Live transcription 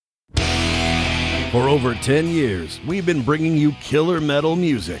For over 10 years, we've been bringing you killer metal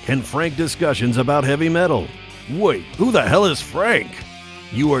music and frank discussions about heavy metal. Wait, who the hell is Frank?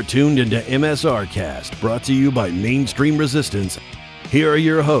 You are tuned into MSRcast, brought to you by Mainstream Resistance. Here are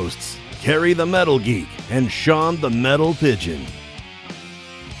your hosts, Kerry the Metal Geek and Sean the Metal Pigeon.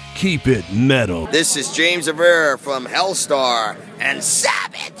 Keep it metal. This is James Avera from Hellstar and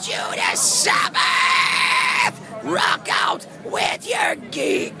Sabbath Judas Sabbath! Rock out with your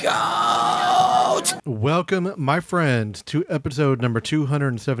geek out! Welcome, my friends, to episode number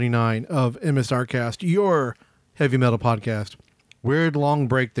 279 of MSRcast, your heavy metal podcast. Weird long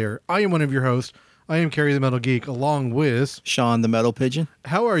break there. I am one of your hosts. I am Kerry the Metal Geek, along with Sean the Metal Pigeon.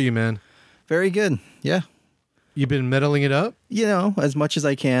 How are you, man? Very good. Yeah. You been medaling it up? You know, as much as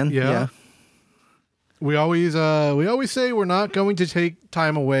I can. Yeah. We always say we're not going to take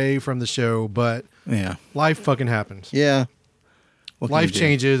time away from the show, but life fucking happens. Yeah. Life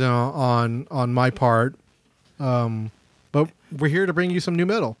changes on my part. But we're here to bring you some new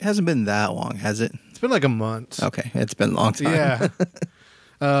metal. It hasn't been that long, has it? It's been like a month. Okay. It's been a long time. Yeah.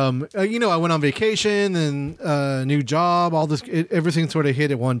 I went on vacation and new job, all this, everything sort of hit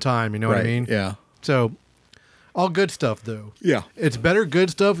at one time. You know what I mean? Yeah. So all good stuff though. Yeah. It's better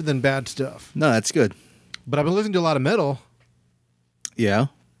good stuff than bad stuff. No, that's good. But I've been listening to a lot of metal. Yeah.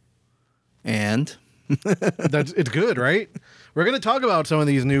 And it's good, right? We're going to talk about some of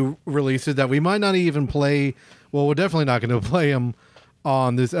these new releases that we might not even play. Well, we're definitely not going to play them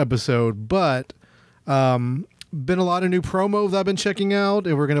on this episode, but been a lot of new promos I've been checking out,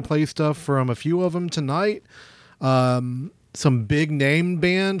 and we're going to play stuff from a few of them tonight. Some big name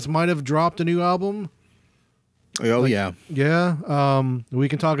bands might have dropped a new album. Oh, yeah. Yeah. We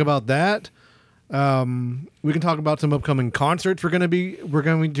can talk about that. We can talk about some upcoming concerts we're going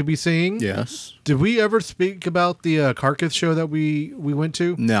to be seeing. Yes. Did we ever speak about the Carcass show that we went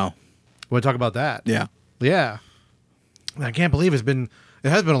to? No. We'll talk about that. Yeah. Yeah. I can't believe it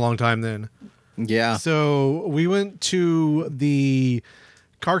has been a long time then. Yeah. So we went to the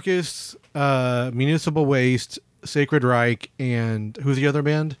Carcass, Municipal Waste, Sacred Reich, and who's the other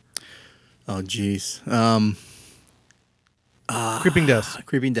band? Oh, geez. Creeping Death.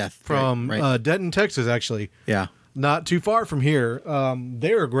 Creeping Death. From right. Denton, Texas, actually. Yeah. Not too far from here.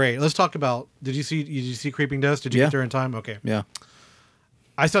 They were great. Let's talk about, did you see Creeping Death? Did you get there in time? Okay. Yeah.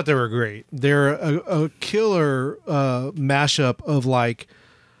 I thought they were great. They're a killer mashup of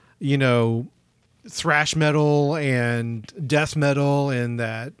thrash metal and death metal and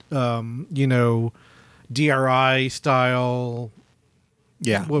that, DRI style.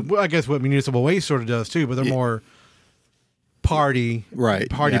 Yeah. Well, I guess what Municipal Waste sort of does too, but they're more party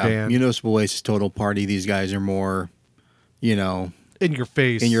band. Municipal Waste is total party. These guys are more, in your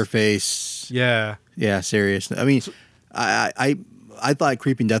face. Yeah. Yeah, serious. I mean, I thought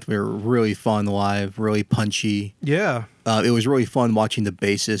Creeping Death were really fun live, really punchy. Yeah. It was really fun watching the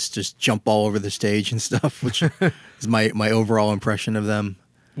bassist just jump all over the stage and stuff, which is my overall impression of them.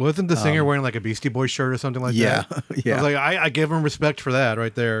 Wasn't the singer wearing like a Beastie Boys shirt or something like that? Yeah. I was like, I give him respect for that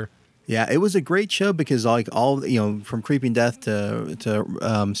right there. Yeah, it was a great show because all from Creeping Death to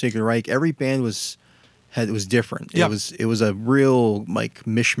Sacred Reich, every band was different. Yep. It was a real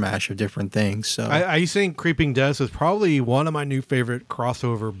mishmash of different things. So I think Creeping Death is probably one of my new favorite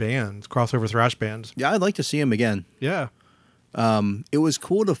crossover thrash bands. Yeah, I'd like to see them again. Yeah. It was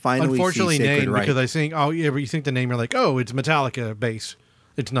cool to finally Unfortunately see Sacred named Reich. because I think you think the name, you're like, oh, it's Metallica bass.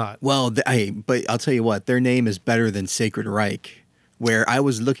 It's not. Well, but I'll tell you what, their name is better than Sacred Reich. Where I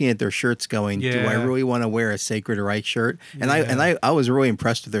was looking at their shirts going, do I really want to wear a Sacred Reich shirt? And I was really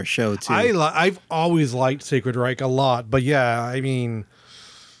impressed with their show too. I've always liked Sacred Reich a lot, but some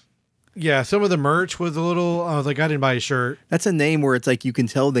of the merch was a little. I was like, I didn't buy a shirt. That's a name where it's like you can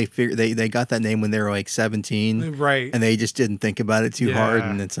tell they got that name when they were like 17, right? And they just didn't think about it too hard,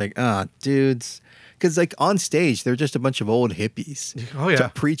 and it's like, dudes. Because on stage, they're just a bunch of old hippies. Oh,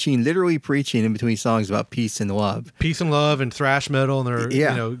 yeah. Literally preaching in between songs about peace and love. Peace and love and thrash metal, and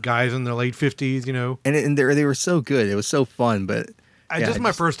they're guys in their late 50s, And they were so good. It was so fun, but... This is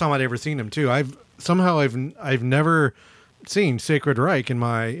my first time I'd ever seen them, too. I've never seen Sacred Reich in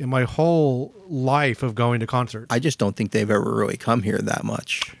my whole life of going to concerts. I just don't think they've ever really come here that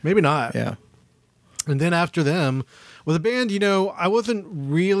much. Maybe not. Yeah. And then after them... Well, the band, I wasn't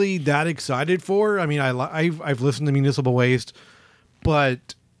really that excited for. I mean, I've listened to Municipal Waste,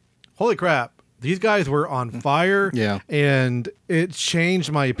 but holy crap, these guys were on fire. Yeah, and it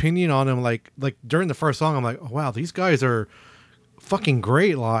changed my opinion on them. Like during the first song, I'm like, oh, wow, these guys are fucking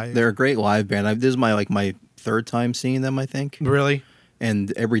great live. They're a great live band. This is my third time seeing them, I think. Really?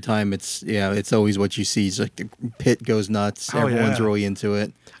 And every time it's always what you see. It's like the pit goes nuts. Everyone's really into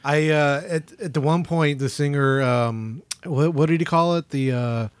it. I at the one point the singer what did he call it?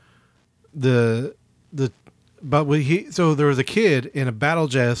 So there was a kid in a battle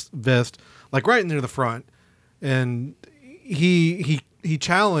vest like right near the front, and he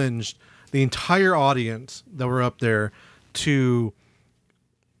challenged the entire audience that were up there to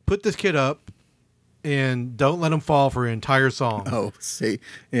put this kid up and don't let him fall for an entire song. Oh,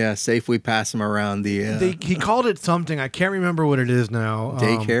 safely pass him around the. He called it something. I can't remember what it is now.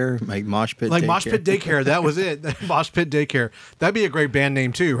 Daycare, like Mosh Pit. Like Daycare. Mosh Pit Daycare. That was it. Mosh Pit Daycare. That'd be a great band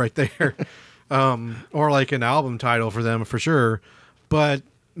name too, right there. Or like an album title for them for sure. But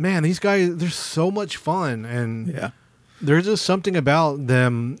man, these guys, they're so much fun, and there's just something about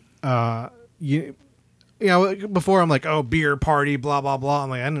them. You know, before I'm like, oh, beer party, blah blah blah. I'm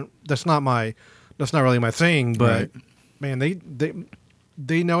like, that's not really my thing, but man, they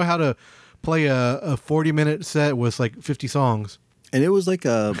know how to play a 40-minute set with like 50 songs. And it was like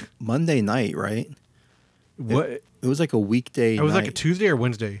a Monday night, right? What? It was like a weekday. It was like a Tuesday or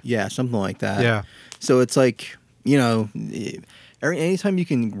Wednesday. Yeah, something like that. Yeah. So it's like, you know, anytime you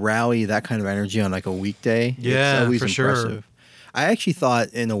can rally that kind of energy on like a weekday, it's always for impressive. sure. I actually thought,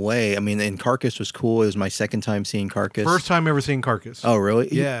 in a way, I mean, and Carcass was cool. It was my second time seeing Carcass. First time ever seeing Carcass. Oh, really?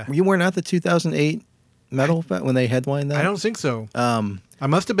 Yeah. You weren't at the 2008 Metal when they headlined that? I don't think so. I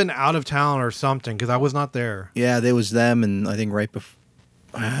must have been out of town or something because I was not there. Yeah, there was them, and I think right before,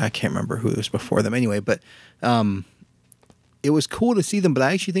 I can't remember who was before them anyway, but it was cool to see them, but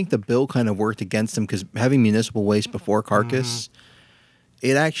I actually think the bill kind of worked against them because having Municipal Waste before Carcass,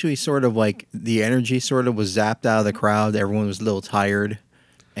 it actually sort of like the energy sort of was zapped out of the crowd. Everyone was a little tired,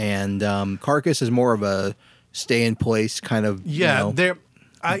 and Carcass is more of a stay in place kind of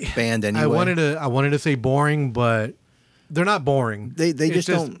band anyway. I wanted to say boring, but they're not boring. They just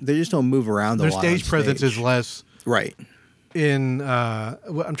don't move around a lot. Their stage presence is less. Right. I'm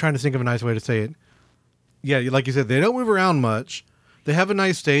trying to think of a nice way to say it. Yeah, like you said, they don't move around much. They have a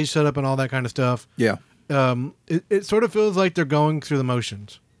nice stage set up and all that kind of stuff. Yeah. It sort of feels like they're going through the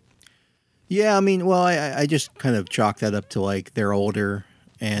motions. Yeah, I mean, well, I just kind of chalk that up to like they're older,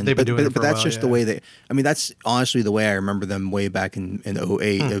 and they've been doing it for but that's a while, just the way they. I mean, that's honestly the way I remember them way back in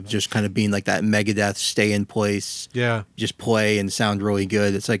 08 of just kind of being like that Megadeth stay in place. Yeah, just play and sound really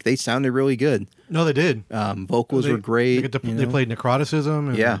good. It's like they sounded really good. No, they did. Vocals were great. They played Necroticism.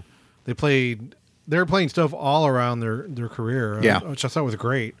 And they were playing stuff all around their career. Which I thought was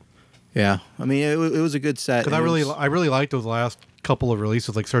great. Yeah, I mean, it was a good set. Because I really liked those last couple of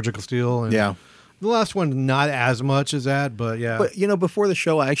releases, like Surgical Steel. And the last one, not as much as that, but yeah. But, before the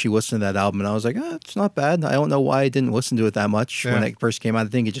show, I actually listened to that album, and I was like, it's not bad. I don't know why I didn't listen to it that much when it first came out. I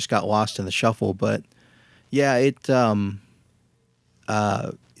think it just got lost in the shuffle. But, yeah, it's one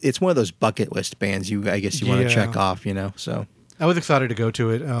of those bucket list bands I guess you want to check off, so. I was excited to go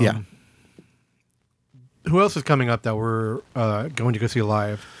to it. Who else is coming up that we're going to go see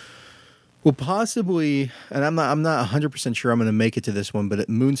live? Well, possibly, and I'm not 100% sure I'm going to make it to this one, but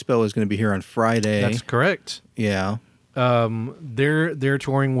Moonspell is going to be here on Friday. That's correct. Yeah. They're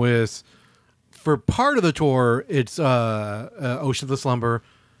touring with, for part of the tour, it's Oceans of Slumber.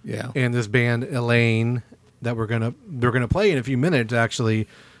 Yeah. And this band Elaine that they're gonna play in a few minutes actually,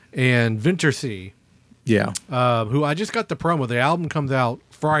 and Vintersea. Yeah. Who I just got the promo. The album comes out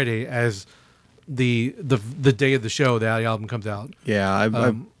Friday as the day of the show. The album comes out. Yeah,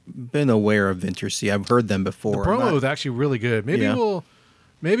 I've been aware of Vintersea. I've heard them before. The promo is actually really good. Maybe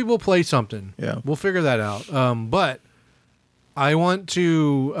we'll play something. Yeah, we'll figure that out. But I want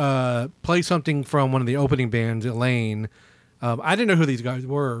to play something from one of the opening bands, Elaine. I didn't know who these guys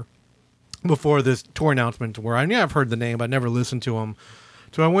were before this tour announcement. Where I've heard the name, but I never listened to them.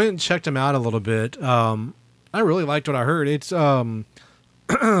 So I went and checked them out a little bit. I really liked what I heard. It's very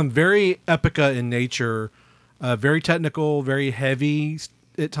epica in nature, very technical, very heavy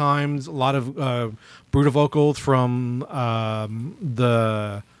at times. A lot of brutal vocals from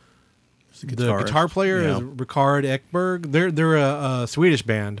the guitar player is Rikard Ekberg. They're a Swedish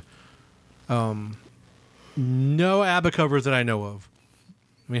band. No ABBA covers that I know of.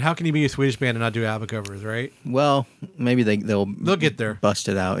 I mean, how can you be a Swedish band and not do ABBA covers, right? Well, maybe they'll get there, bust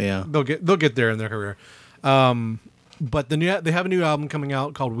it out. Yeah, they'll get there in their career. But they have a new album coming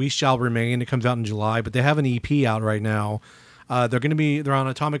out called We Shall Remain. It comes out in July, but they have an EP out right now. They're on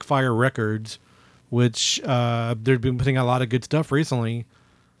Atomic Fire Records, which they've been putting out a lot of good stuff recently.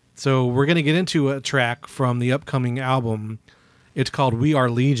 So we're gonna get into a track from the upcoming album. It's called We Are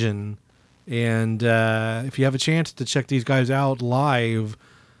Legion, and if you have a chance to check these guys out live,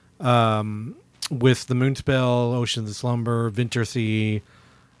 with the Moonspell, Oceans of Slumber, Wintersea,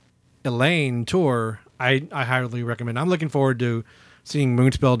 Elaine tour, I highly recommend. I'm looking forward to seeing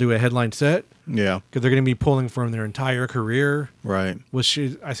Moonspell do a headline set. Yeah. Because they're going to be pulling from their entire career. Right. Which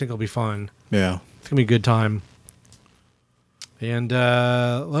I think will be fun. Yeah. It's going to be a good time. And,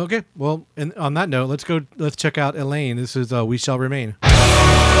 okay. Well, and on that note, let's check out Elaine. This is We Shall Remain.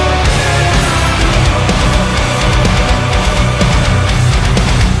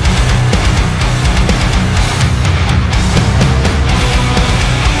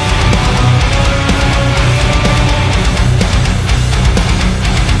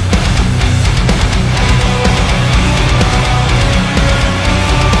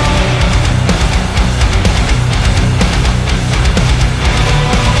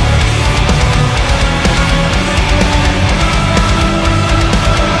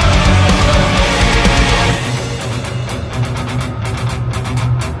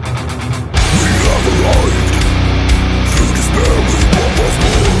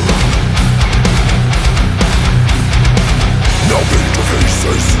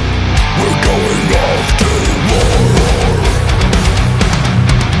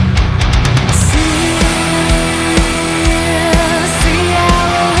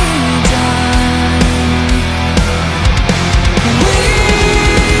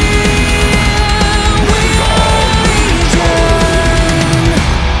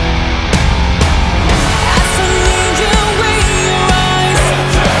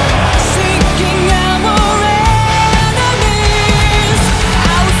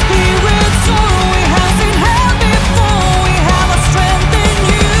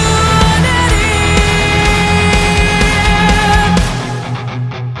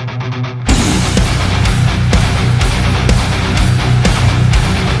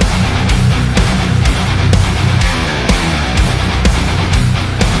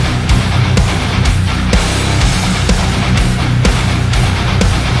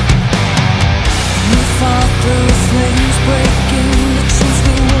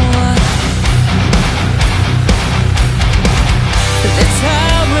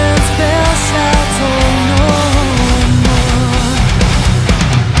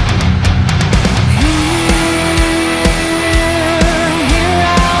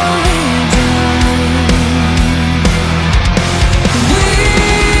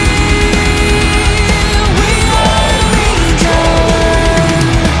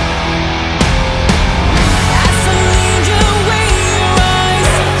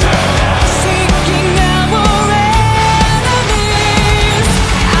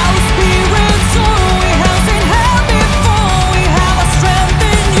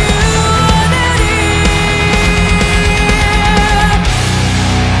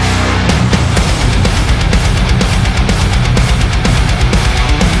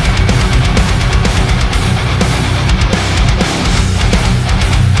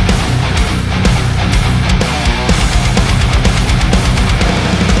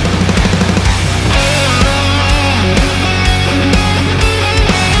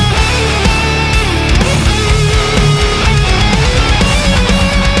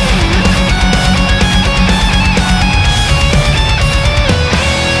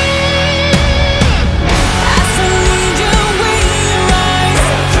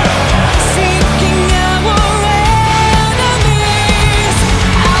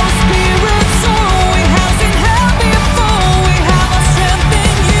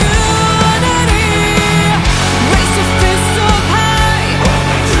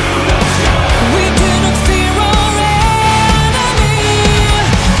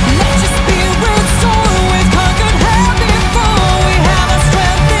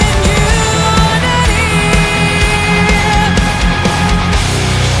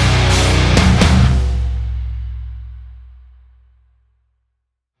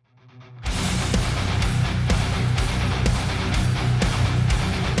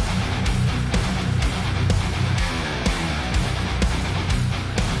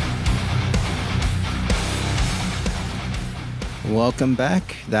 Welcome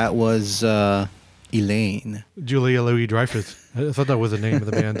back. That was Elaine. Julia Louis-Dreyfus. I thought that was the name of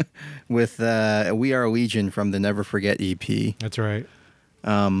the band. With We Are Legion from the Never Forget EP. That's right.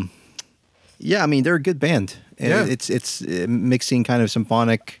 Yeah, I mean, they're a good band. Yeah. It's mixing kind of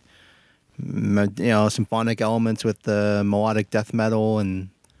symphonic elements with the melodic death metal, and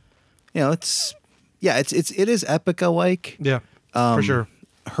it is Epica like. Yeah, for sure.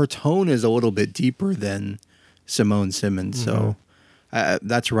 Her tone is a little bit deeper than Simone Simmons, so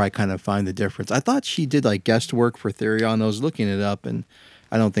that's where I kind of find the difference. I thought she did like guest work for Therion. I was looking it up, and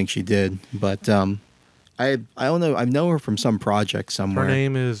I don't think she did, but I don't know. I know her from some project somewhere. Her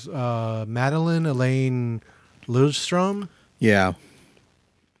name is Madeline Elaine Lundstrom. Yeah.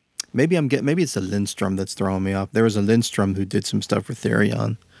 Maybe it's a Lindstrom that's throwing me off. There was a Lindstrom who did some stuff for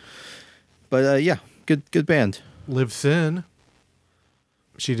Therion. But yeah, good band. Liv Sin.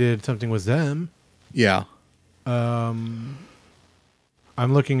 She did something with them. Yeah. I'm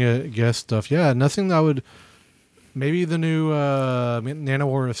looking at guest stuff. Yeah, nothing that would. Maybe the new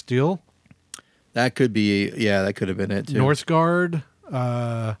Nanowar of Steel. That could be. Yeah, that could have been it too. Northgard.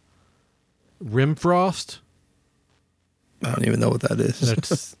 Rimfrost. I don't even know what that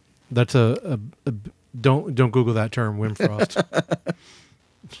is. That's a don't Google that term, Rimfrost.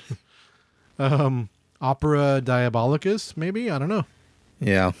 Opera Diabolicus, maybe? I don't know.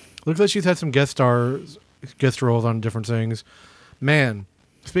 Yeah. Looks like she's had some guest roles on different things. Man,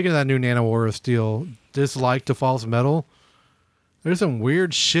 speaking of that new Nanowar of Steel, Dislike to False Metal, there's some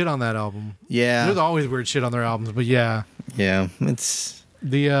weird shit on that album. Yeah. There's always weird shit on their albums, but yeah. Yeah. It's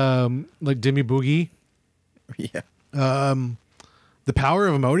the like Demi Boogie. Yeah. The Power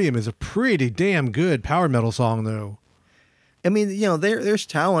of Imodium is a pretty damn good power metal song, though. I mean, there's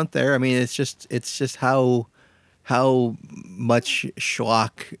talent there. I mean, it's just how much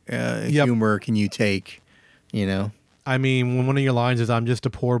schlock humor can you take, I mean, when one of your lines is, "I'm just a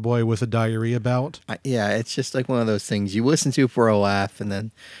poor boy with a diarrhea bout." Yeah, it's just like one of those things you listen to for a laugh, and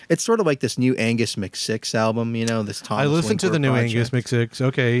then it's sort of like this new Angus McSix album, this Thomas I listened to Winkler the new project. Angus McSix.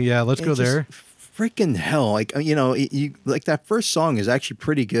 Okay, yeah, let's go there. Freaking hell. Like, you like that first song is actually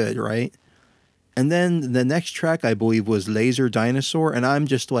pretty good, right? And then the next track, I believe, was Laser Dinosaur. And I'm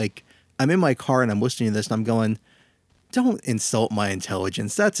just like, I'm in my car and I'm listening to this and I'm going, don't insult my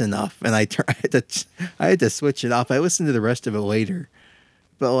intelligence. That's enough. And I had to switch it off. I listened to the rest of it later.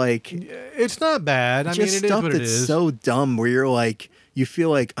 But like, it's not bad. I mean, it is what it is. So dumb where you're like, you feel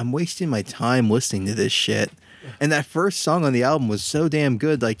like I'm wasting my time listening to this shit. And that first song on the album was so damn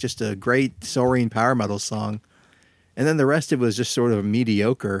good, like just a great soaring power metal song. And then the rest of it was just sort of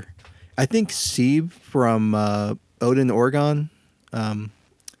mediocre. I think Sieb from Odin Orgon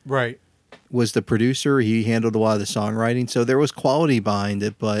right. was the producer. He handled a lot of the songwriting. So there was quality behind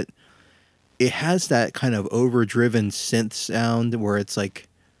it, but it has that kind of overdriven synth sound where it's like,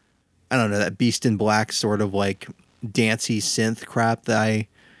 I don't know, that Beast in Black sort of like dancey synth crap that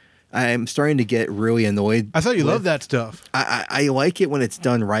I'm starting to get really annoyed. I thought you loved that stuff. I like it when it's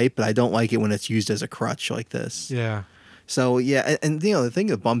done right, but I don't like it when it's used as a crutch like this. Yeah. So, yeah, and the thing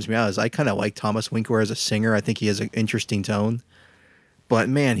that bums me out is I kind of like Thomas Winkler as a singer. I think he has an interesting tone. But,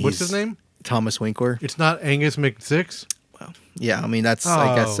 man, What's his name? Thomas Winkler. It's not Angus McSix? Well, yeah, I mean, I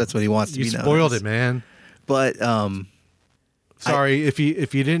guess that's what he wants to be known. You spoiled it, man. But, sorry, if you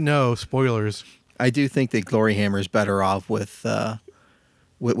didn't know, spoilers. I do think that Glory Hammer is better off without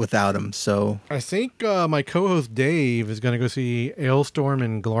him. So I think my co-host Dave is going to go see Ailstorm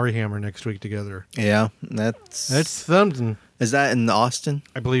and Gloryhammer next week together. Yeah, that's something. Is that in Austin?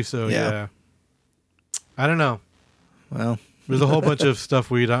 I believe so. Yeah. I don't know. Well, there's a whole bunch of stuff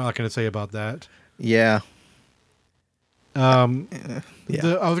we're not going to say about that. Yeah. I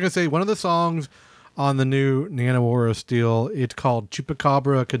was going to say one of the songs on the new Nanowar of Steel. It's called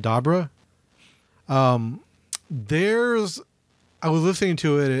Chupacabra Cadabra. I was listening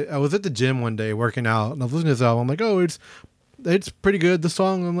to it. I was at the gym one day working out, and I was listening to this album. I'm like, oh, it's pretty good. The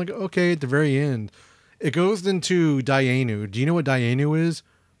song, I'm like, okay. At the very end, it goes into Dayenu. Do you know what Dayenu is?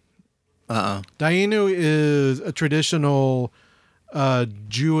 Dayenu is a traditional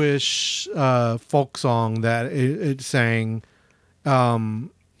Jewish folk song that it sang.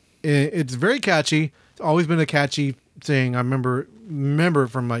 It's very catchy. It's always been a catchy thing. I remember it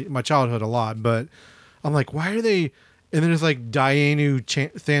from my childhood a lot. But I'm like, why are they? And then it's like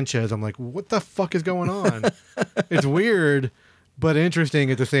Dayenu Sanchez. I'm like, what the fuck is going on? It's weird, but interesting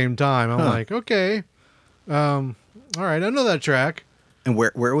at the same time. I'm like, okay, all right, I know that track. And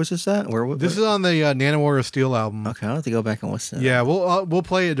where was this at? This is on the Nanowar of Steel album. Okay, I'll have to go back and listen. Yeah, we'll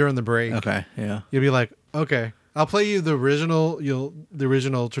play it during the break. Okay, yeah. You'll be like, okay, I'll play you the original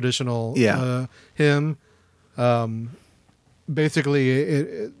traditional hymn.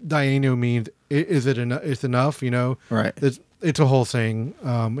 Basically, Dayenu means is it enough? It's enough, Right. It's a whole thing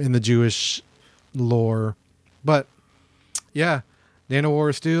in the Jewish lore, but yeah, Nanowar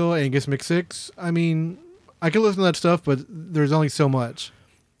of Steel, Angus McSix. I mean, I can listen to that stuff, but there's only so much.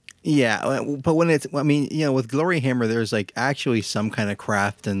 Yeah, but with Glory Hammer, there's like actually some kind of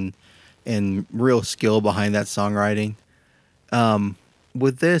craft and real skill behind that songwriting.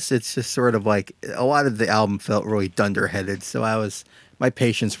 With this, it's just sort of like a lot of the album felt really dunderheaded, so my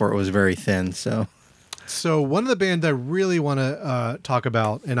patience for it was very thin. So one of the bands I really want to talk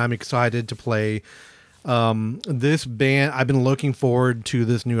about, and I'm excited to play, This band, I've been looking forward to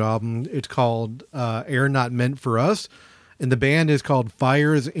this new album. It's called Air Not Meant for Us, and the band is called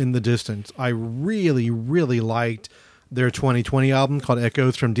Fires in the Distance. I really, really liked their 2020 album called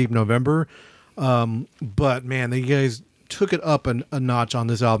Echoes from Deep November. But man, they guys took it up a notch on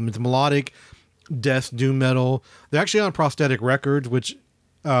this album. It's melodic, death, doom metal. They're actually on Prosthetic Records, which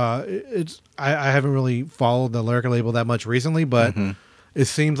I haven't really followed the lyric label that much recently, but it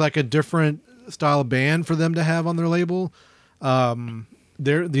seems like a different style of band for them to have on their label.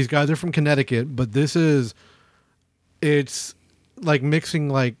 These guys are from Connecticut, but it's like mixing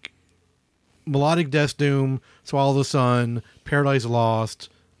like melodic death doom, Swallow the Sun, Paradise Lost,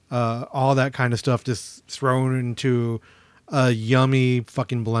 all that kind of stuff just thrown into a yummy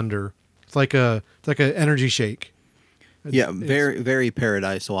fucking blender. It's like an energy shake. Very, very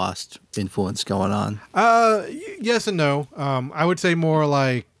Paradise Lost influence going on. Yes and no. I would say more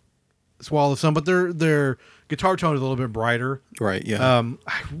like Swallow the Sun, but their guitar tone is a little bit brighter. Right. Yeah.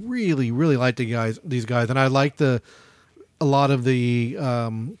 I really, really like these guys, and I like a lot of the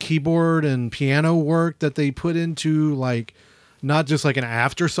keyboard and piano work that they put into, like, not just like an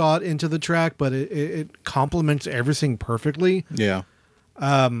afterthought into the track, but it complements everything perfectly. Yeah.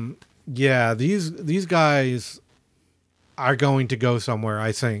 Yeah. These guys are going to go somewhere,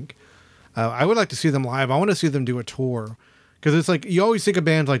 I think. I would like to see them live. I want to see them do a tour, because it's like you always think of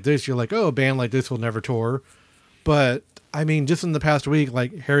bands like this. You're like, oh, a band like this will never tour. But I mean, just in the past week,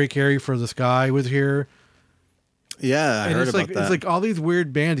 like Harry Carey for the Sky was here. Yeah, I heard about that. It's like all these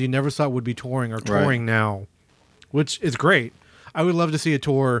weird bands you never thought would be touring are touring now, which is great. I would love to see a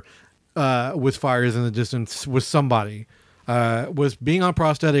tour with Fires in the Distance with somebody. With being on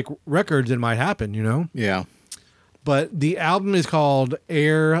Prosthetic Records, it might happen, you know? Yeah. But the album is called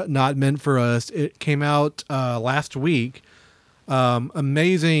Air Not Meant for Us. It came out last week.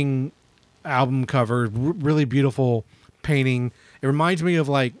 Amazing album cover, really beautiful painting. It reminds me of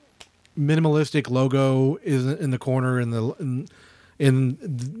like minimalistic logo is in the corner, and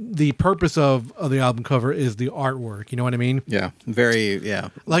the purpose of the album cover is the artwork. You know what I mean? Yeah. Very. Yeah.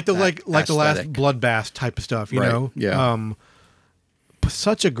 Like the last Bloodbath type of stuff. You know? Yeah.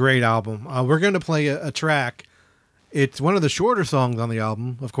 Such a great album. We're going to play a track. It's one of the shorter songs on the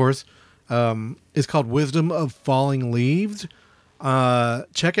album, of course. It's called Wisdom of Falling Leaves.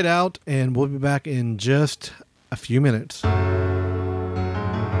 Check it out, and we'll be back in just a few minutes.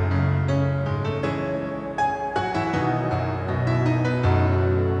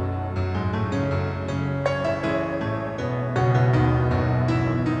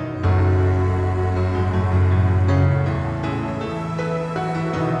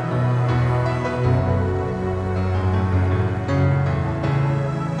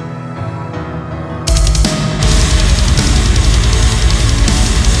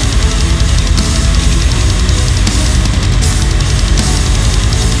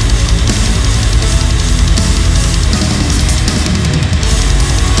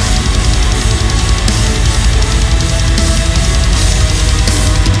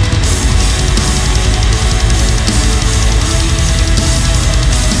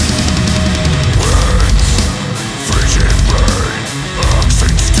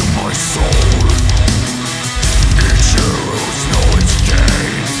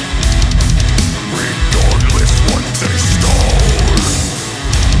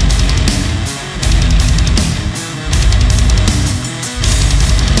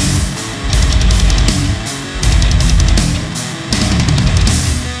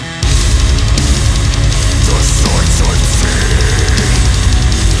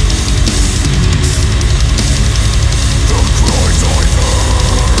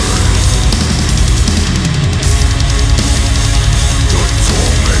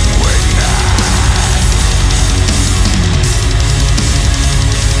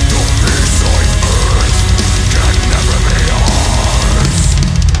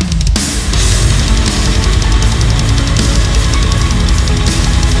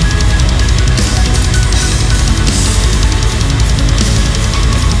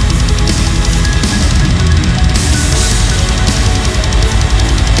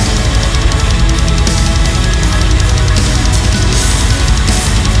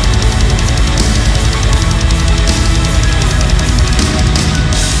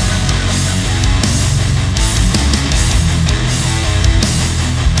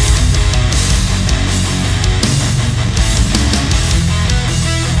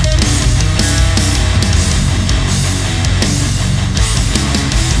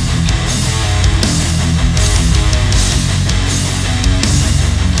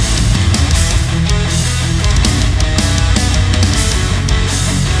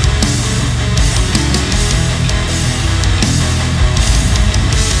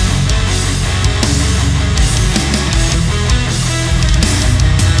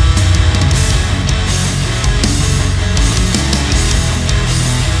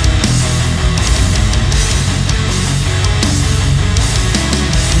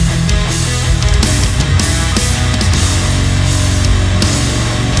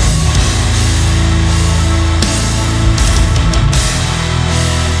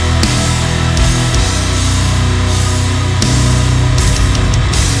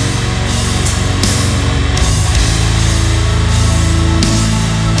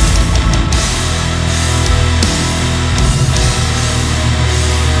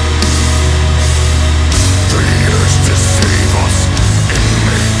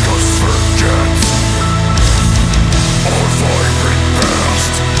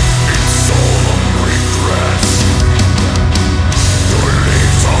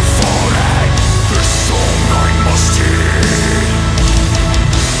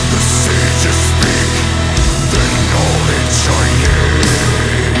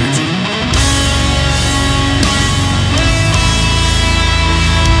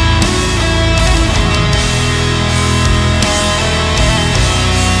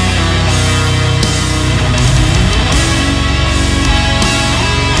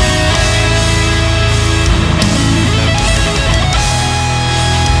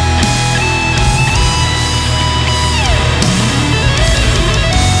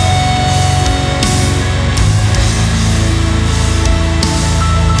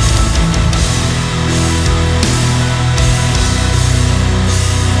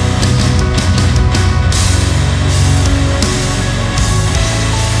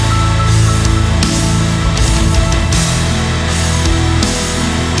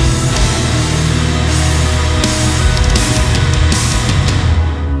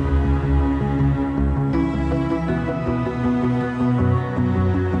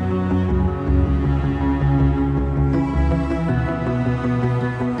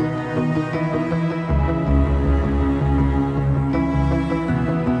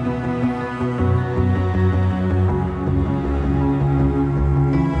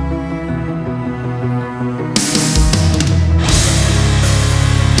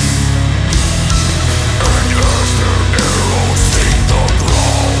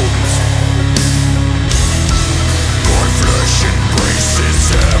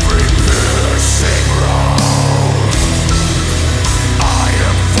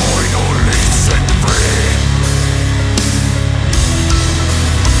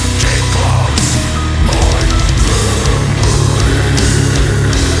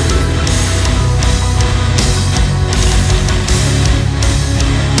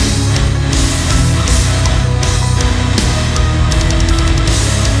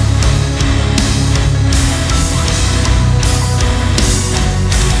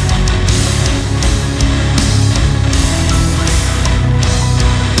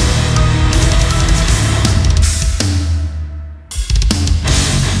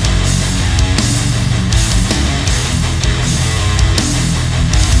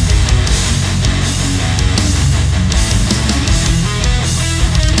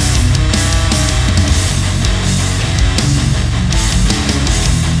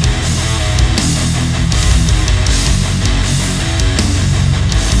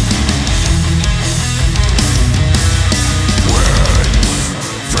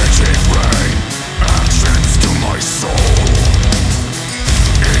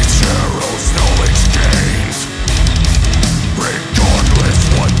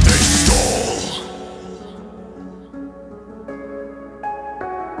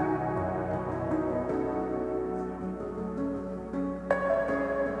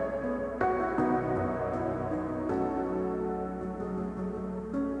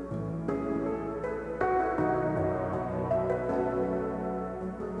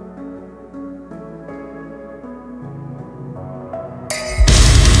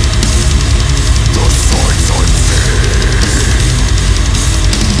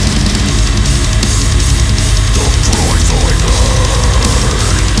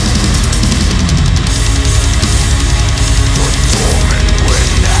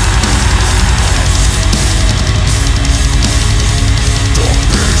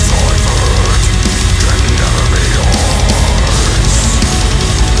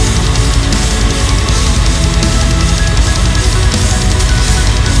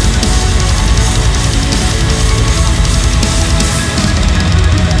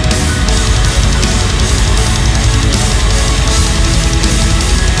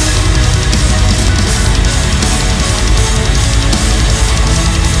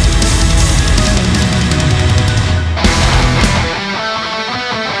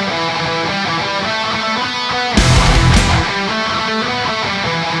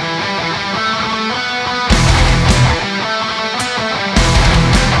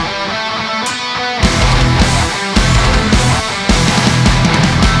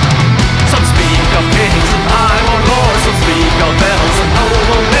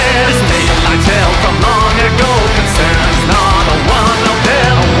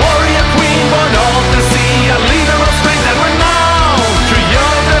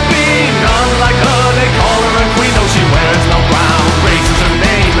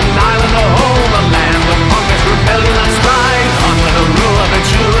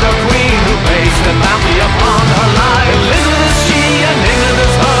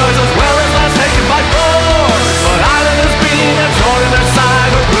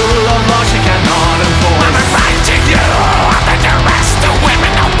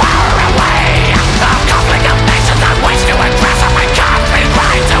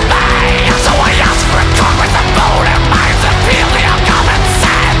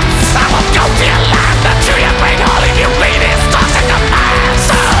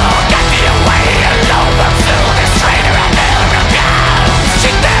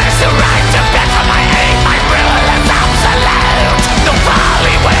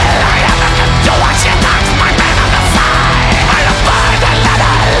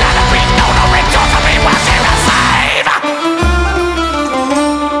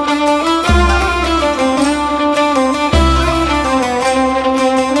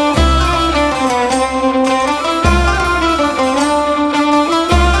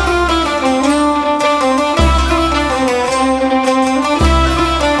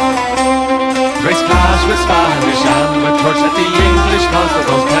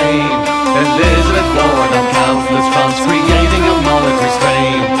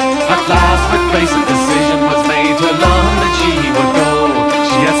 place a decision was made to London she would go.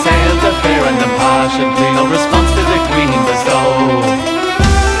 She had sailed the fair and the partially no response to the Queen bestow.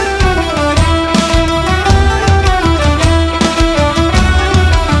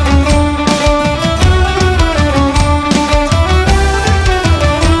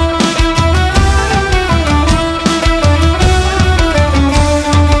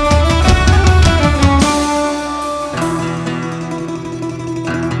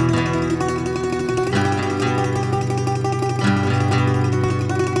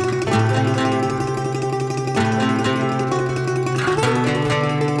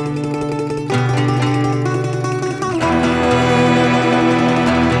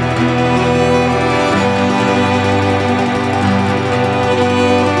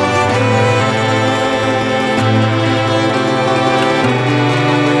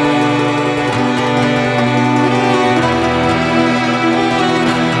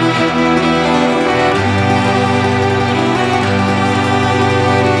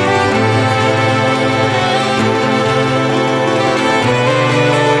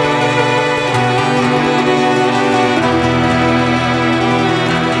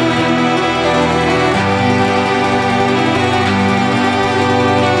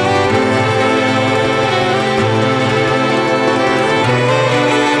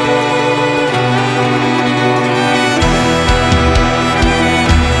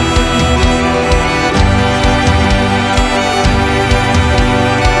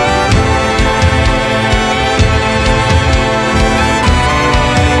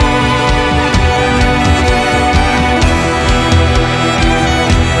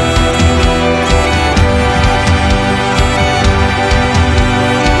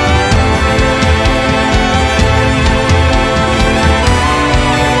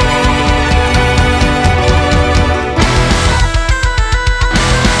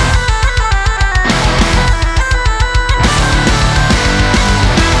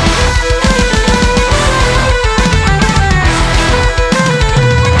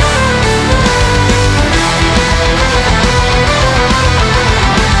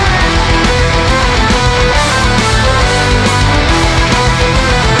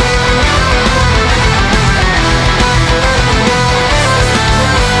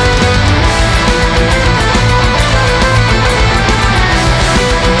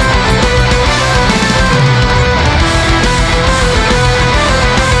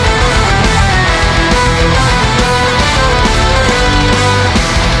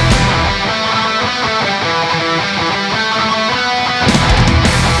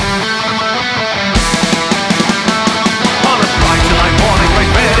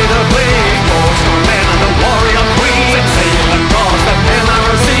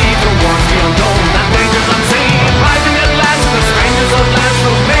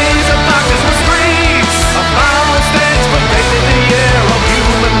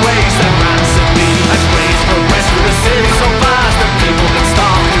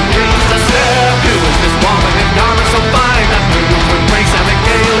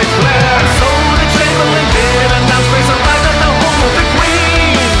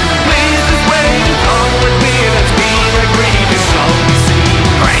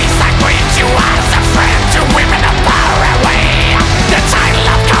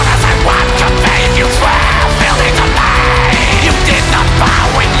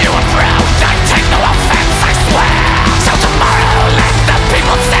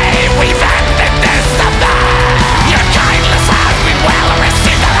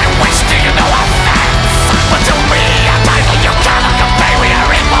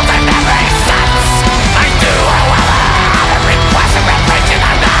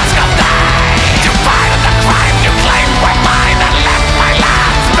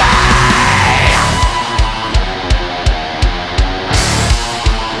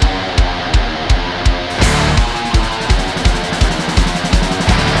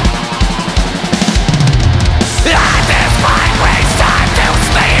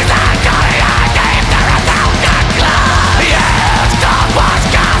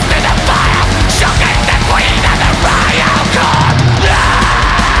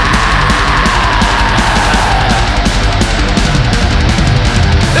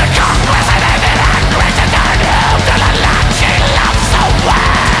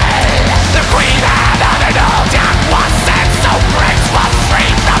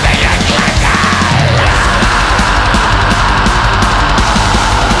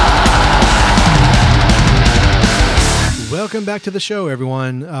 Welcome back to the show,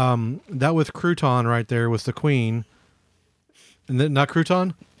 everyone. That was Crouton right there was the Queen. And then, not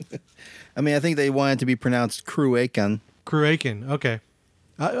Crouton? I mean, I think they wanted to be pronounced Cruacan. Cruacan. Okay.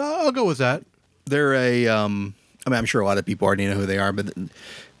 I'll go with that. They're I'm sure a lot of people already know who they are, but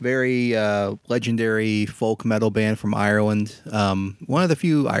very legendary folk metal band from Ireland. One of the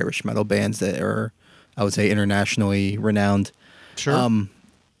few Irish metal bands that are, I would say, internationally renowned. Sure.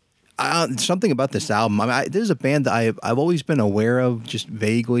 Something about this album. There's a band that I've always been aware of just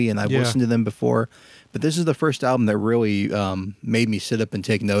vaguely, and I've listened to them before. But this is the first album that really made me sit up and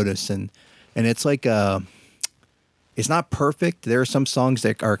take notice. And it's like it's not perfect. There are some songs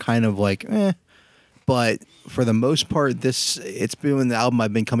that are kind of like, but for the most part, it's been the album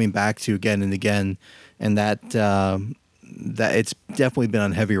I've been coming back to again and again, and that it's definitely been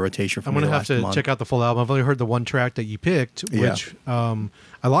on heavy rotation for me. I'm gonna have to check out the full album. I've only heard the one track that you picked, which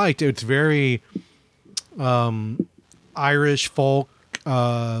I liked. It's very Irish folk,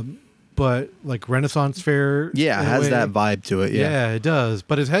 but like Renaissance fair. Yeah, it has that vibe to it. Yeah, it does.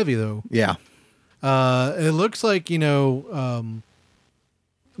 But it's heavy though. Yeah. It looks like, a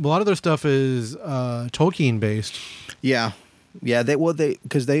lot of their stuff is Tolkien based. Yeah. Yeah,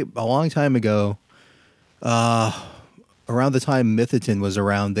 because a long time ago, around the time Mythoton was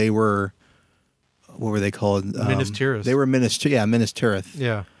around, they were, what were they called? Minas Tirith. They were Minas Tirith.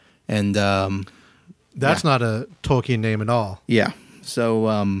 Yeah. And that's not a Tolkien name at all. Yeah.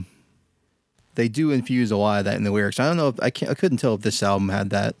 So they do infuse a lot of that in the lyrics. I don't know if I couldn't tell if this album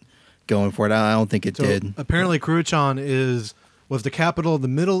had that going for it. I don't think it did. Apparently Cruachan was the capital of the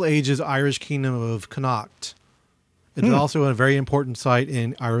Middle Ages Irish kingdom of Connacht. It's also a very important site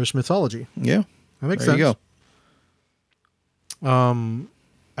in Irish mythology. Yeah. That makes there sense. You go.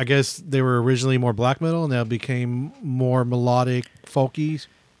 I guess they were originally more black metal and now became more melodic, folky.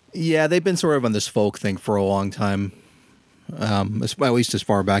 Yeah, they've been sort of on this folk thing for a long time. At least as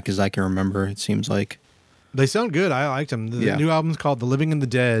far back as I can remember, it seems like. They sound good. I liked them. The new album's called The Living and the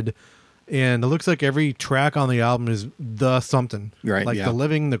Dead, and it looks like every track on the album is the something. Right, like The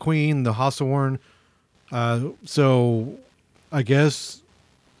Living, The Queen, The Hawthorne. So I guess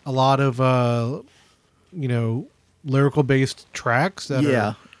a lot of, lyrical-based tracks that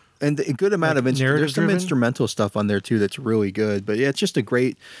are... And a good amount of there's some instrumental stuff on there too that's really good. But yeah, it's just a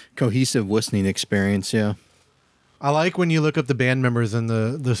great cohesive listening experience. Yeah, I like when you look up the band members and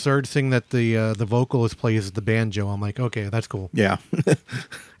the third thing that the vocalist plays is the banjo. I'm like, okay, that's cool. Yeah,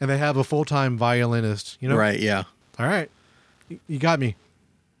 and they have a full-time violinist. Right? Yeah. All right, you got me.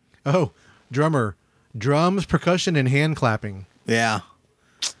 Oh, drummer, drums, percussion, and hand clapping. Yeah.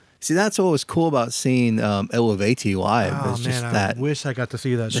 See, that's what was cool about seeing Elevati live. Oh, it's man, just I wish I got to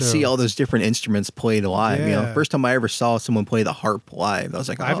see that show. To see all those different instruments played live. Yeah. First time I ever saw someone play the harp live, I was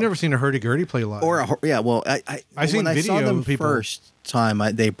like, I've never seen a hurdy-gurdy play live. I've seen when video I saw them of people. First time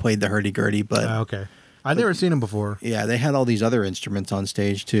they played the hurdy-gurdy, but okay. I've never seen them before. Yeah, they had all these other instruments on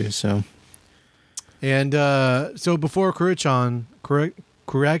stage too. So, and so before Cruachan,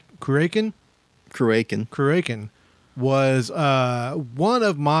 Cruachan was one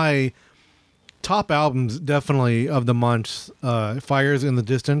of my top albums, definitely, of the month. Fires in the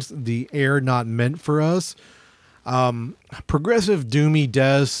Distance, The Air Not Meant for Us. Progressive doomy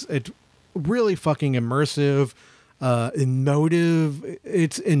death. It's really fucking immersive, emotive.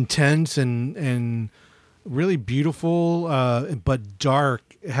 It's intense and really beautiful, but dark.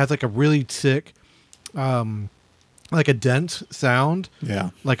 It has like a really sick, like a dense sound. Yeah.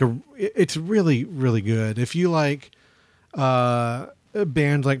 It's really, really good. If you like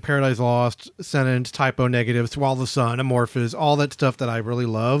bands like Paradise Lost, Sentence, Typo Negative, Swallow the Sun, Amorphous, all that stuff that I really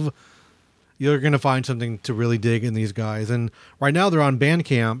love, you're going to find something to really dig in these guys. And right now they're on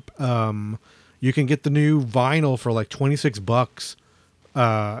Bandcamp. You can get the new vinyl for like $26.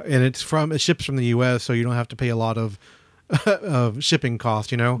 And it ships from the US, so you don't have to pay a lot of shipping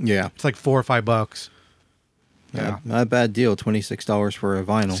costs, Yeah. It's like $4 or $5. Yeah, not a bad deal. $26 for a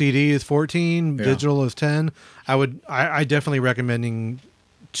vinyl. CD is $14, digital is $10. I definitely recommending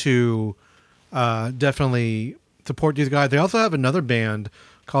to definitely support these guys. They also have another band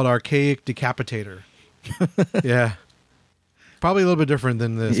called Archaic Decapitator. Yeah. Probably a little bit different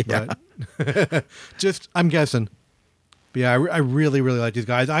than this, but just, I'm guessing. But yeah, I really, really like these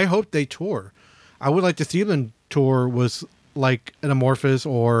guys. I hope they tour. I would like to see them tour with like an Amorphous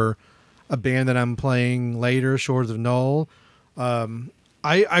or a band that I'm playing later, Shores of Null.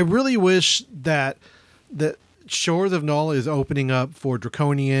 I really wish that Shores of Null is opening up for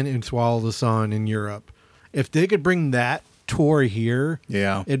Draconian and Swallow the Sun in Europe. If they could bring that tour here,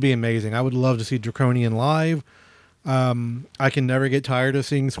 it'd be amazing. I would love to see Draconian live. I can never get tired of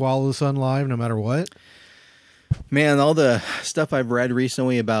seeing Swallow the Sun live, no matter what. Man, all the stuff I've read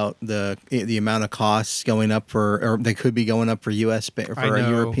recently about the amount of costs going up or they could be going up for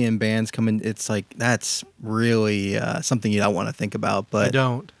European bands coming, it's like that's really something you don't want to think about. But I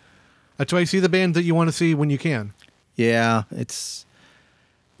don't. That's why you see the bands that you want to see when you can. Yeah, it's.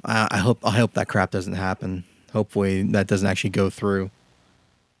 I hope that crap doesn't happen. Hopefully that doesn't actually go through.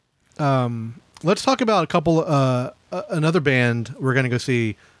 Let's talk about a couple. Another band we're going to go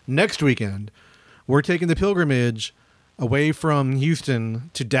see next weekend. We're taking the pilgrimage away from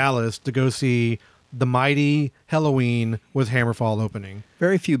Houston to Dallas to go see the mighty Halloween with Hammerfall opening.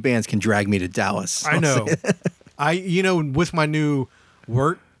 Very few bands can drag me to Dallas. I know. With my new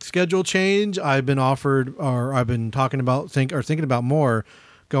work schedule change, I've been offered, or I've been thinking about more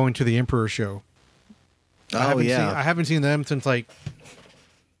going to the Emperor show. I haven't seen them since what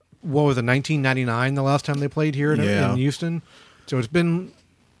was it, 1999, the last time they played here in Houston. So it's been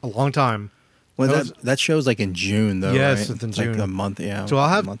a long time. Well, that show's in June, though. Yes, right? it's in June. A month, yeah. So I'll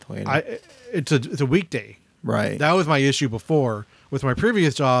have a month later. It's a weekday. Right. That was my issue before. With my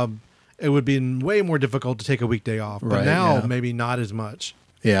previous job, it would be way more difficult to take a weekday off. But now, maybe not as much.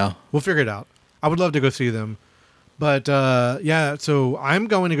 Yeah. We'll figure it out. I would love to go see them. But, so I'm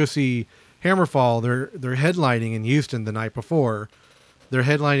going to go see Hammerfall. They're headlining in Houston the night before. They're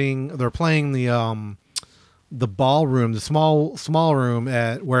playing the ballroom, the small room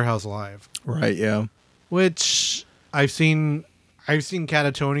at Warehouse Live. Right, yeah. Which I've seen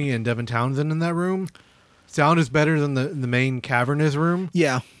Catatoni and Devin Townsend in that room. Sound is better than the main cavernous room.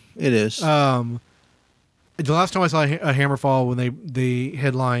 Yeah, it is. The last time I saw a Hammerfall when they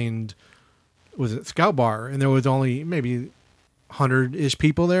headlined was at Scout Bar, and there was only maybe 100-ish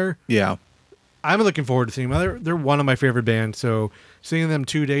people there. Yeah. I'm looking forward to seeing them. They're one of my favorite bands, so seeing them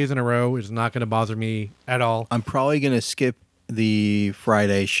 2 days in a row is not going to bother me at all. I'm probably going to skip the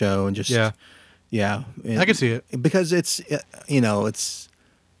Friday show and just... Yeah. I can see it. Because it's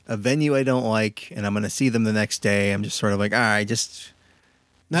a venue I don't like, and I'm going to see them the next day. I'm just sort of all right,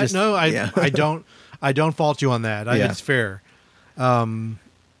 I don't fault you on that. It's fair. But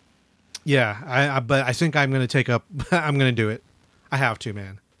I think I'm going to I'm going to do it. I have to,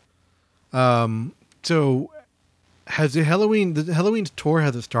 man. So has the Halloween tour,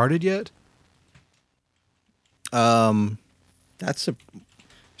 has it started yet? It's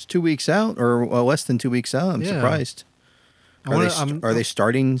 2 weeks out, or less than 2 weeks out. I'm surprised. Are they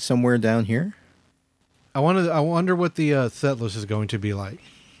starting somewhere down here? I wonder what the set list is going to be like.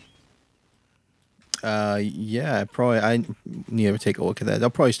 I need to take a look at that.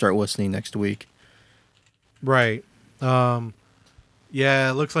 They'll probably start listening next week. Right.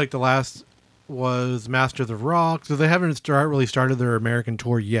 It looks like the last was Masters of Rock, so they haven't really started their American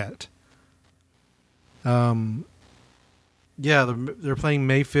tour yet. They're playing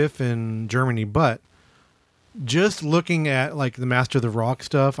May 5th in Germany, but just looking at the Master of the Rock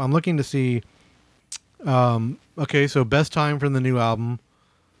stuff, I'm looking to see so best time from the new album.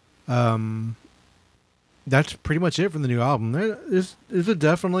 That's pretty much it from the new album. There's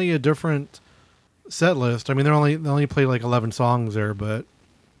definitely a different set list. I mean, they only play 11 songs there, but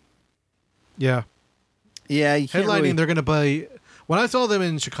yeah. Yeah, you can't headlining, they're going to play. When I saw them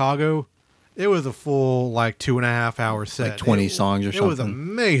in Chicago, it was a full 2.5 hour set, 20 songs or something. It was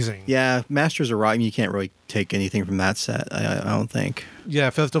amazing. Yeah, Masters of Rock. You can't really take anything from that set. I don't think.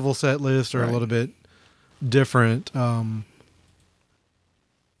 Yeah, festival set lists are a little bit different.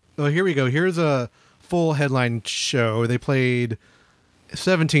 Here we go. Here's a full headline show. They played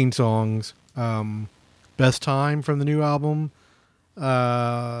 17 songs. Best Time from the new album,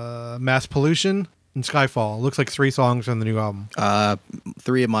 Mass Pollution, and Skyfall. Looks like 3 songs from the new album.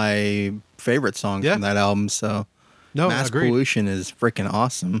 3 of my favorite songs from that album. So, Mass Pollution is freaking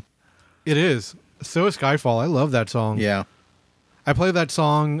awesome. It is. So is Skyfall. I love that song. Yeah. I play that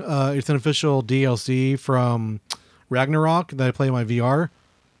song. It's an official DLC from Ragnarok that I play in my VR.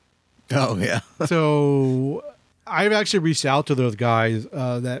 Oh, yeah. So I've actually reached out to those guys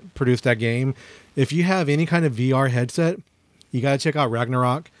that produced that game. If you have any kind of VR headset, you got to check out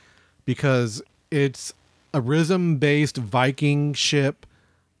Ragnarok, because it's a rhythm-based Viking ship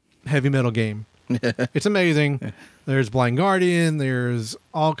heavy metal game. It's amazing. There's Blind Guardian. There's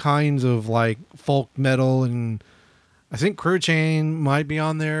all kinds of folk metal, and I think Crow Chain might be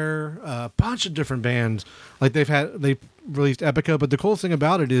on there. A bunch of different bands. They released Epica, but the coolest thing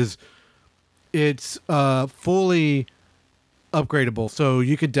about it is it's fully upgradable. So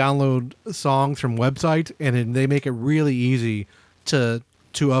you could download songs from websites, and they make it really easy to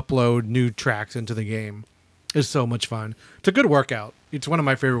upload new tracks into the game. It's so much fun. It's a good workout. It's one of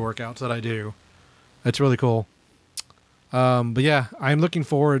my favorite workouts that I do. It's really cool. But yeah, I'm looking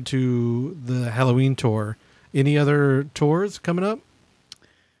forward to the Halloween tour. Any other tours coming up?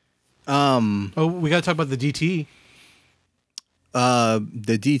 We got to talk about the DT.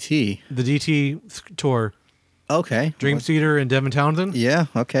 The DT. The DT tour. Okay. Dream Theater in Devin Townsend. Yeah.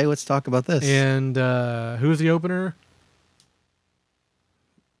 Okay. Let's talk about this. And who's the opener?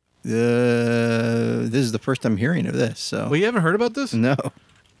 This is the first I'm hearing of this. So. Well, you haven't heard about this? No.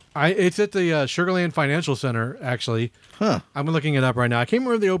 It's at the Sugarland Financial Center, actually. Huh. I'm looking it up right now. I can't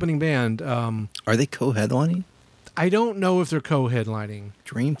remember the opening band. Are they co-headlining? I don't know if they're co-headlining.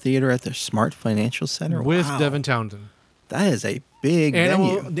 Dream Theater at the Smart Financial Center? With Wow. Devin Townsend. That is a big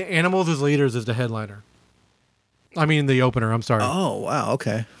venue. The Animals as Leaders is the headliner. I mean, the opener, I'm sorry. Oh, wow.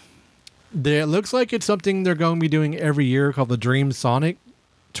 Okay. It looks like it's something they're going to be doing every year called the Dream Sonic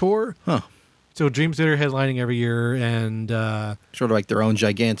Tour. Huh. So Dream Theater headlining every year, and Sort of like their own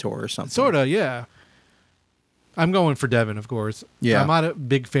Gigantor or something. sort of, yeah. I'm going for Devin, of course. Yeah. I'm not a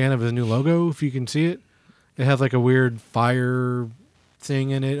big fan of his new logo, if you can see it. It has like a weird fire thing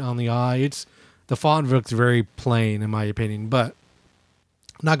in it on the eye. The font looks very plain, in my opinion, but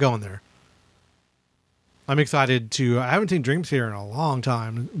I'm not going there. I'm excited I haven't seen Dream Theater in a long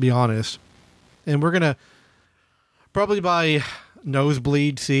time, to be honest. And we're going to probably buy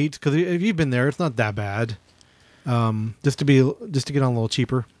nosebleed seats, because if you've been there, it's not that bad. Just to get on a little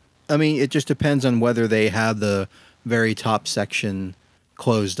cheaper. I mean, it just depends on whether they have the very top section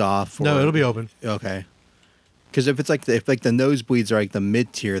closed off. No, it'll be open. Okay. Because if the nosebleeds are like the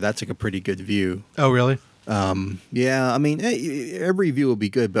mid tier, that's like a pretty good view. Oh, really? Yeah. I mean, every view will be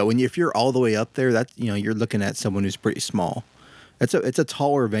good, but if you're all the way up there, that you're looking at someone who's pretty small. It's a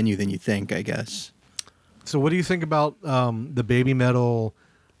taller venue than you think, I guess. So, what do you think about the Baby Metal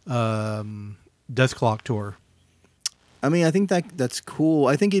Death Clock tour? I mean, I think that's cool.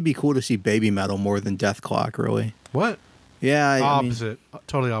 I think it'd be cool to see Baby Metal more than Death Clock, really. What? Yeah, Opposite.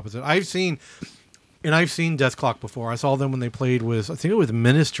 Totally opposite. I've seen Death Clock before. I saw them when they played with, I think it was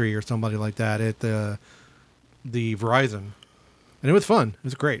Ministry or somebody like that at the Verizon. And it was fun. It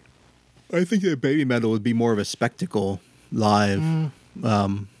was great. I think that Baby Metal would be more of a spectacle live. Yeah,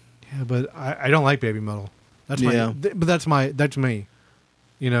 but I don't like Baby Metal. That's me.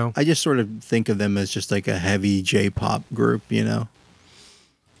 I just sort of think of them as just like a heavy J-pop group, I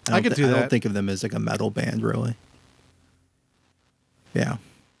could do that. I don't think of them as like a metal band, really. Yeah.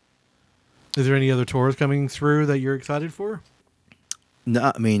 Is there any other tours coming through that you're excited for?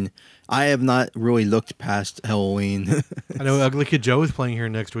 No, I mean, I have not really looked past Halloween. I know Ugly Kid Joe is playing here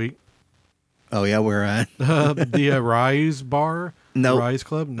next week. Oh, yeah, where at? The Rise Bar? No. Rise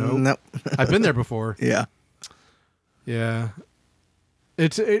Club? No. Nope. I've been there before. Yeah. Yeah.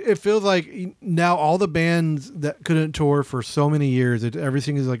 It feels like now all the bands that couldn't tour for so many years,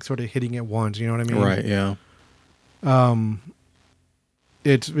 everything is like sort of hitting at once. You know what I mean? Right. Yeah.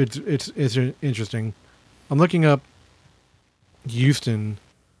 It's interesting. I'm looking up Houston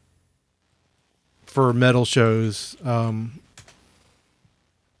for metal shows.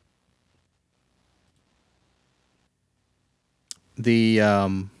 The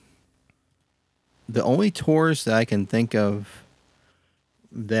only tours that I can think of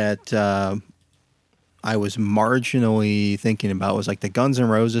that I was marginally thinking about was like the Guns N'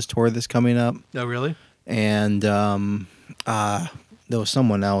 Roses tour that's coming up. Oh, really? And there was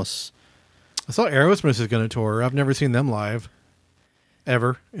someone else. I saw Aerosmith is going to tour. I've never seen them live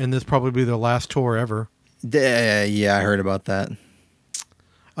ever, and this probably be their last tour ever. Yeah, I heard about that.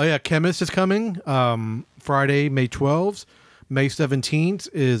 Oh yeah, Chemist is coming Friday, May 12th. May 17th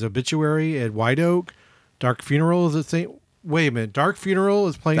is Obituary at White Oak. Dark Funeral is the same. Wait a minute, Dark Funeral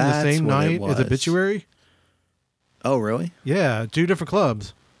is playing the same night as Obituary? Oh, really? Yeah, 2 different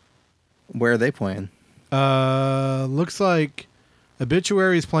clubs. Where are they playing? Looks like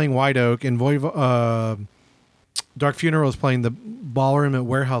Obituary is playing White Oak, and Dark Funeral is playing the Ballroom at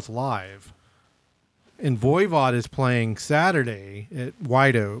Warehouse Live. And Voivod is playing Saturday at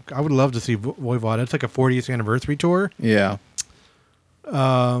White Oak. I would love to see Voivod. It's like a 40th anniversary tour. Yeah.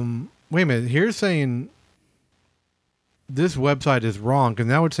 Wait a minute. Here's saying this website is wrong, because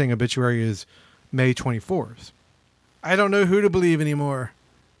now it's saying Obituary is May 24th. I don't know who to believe anymore.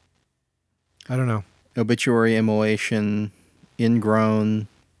 I don't know. Obituary, Immolation, Ingrown,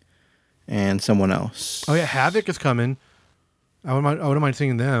 and someone else. Oh yeah, Havoc is coming. I wouldn't mind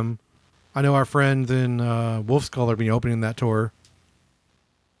seeing them. I know our friends in Wolf Skull are being opening that tour.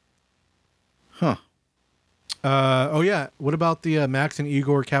 Huh. Oh yeah. What about the Max and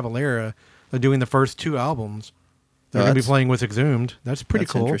Igor Cavalera? They're doing the first 2 albums. They're going to be playing with Exhumed. That's pretty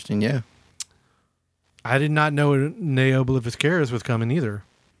cool. Interesting, yeah. I did not know Neo Boliviscaris was coming either.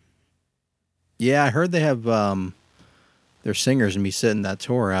 Yeah, I heard they have their singers and be sitting that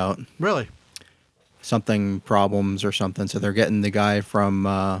tour out. Really? Something problems or something. So they're getting the guy from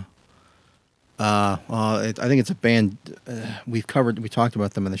I think it's a band we talked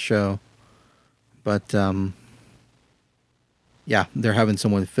about them in the show. But Yeah, they're having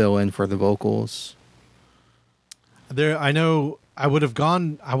someone fill in for the vocals. I know I would have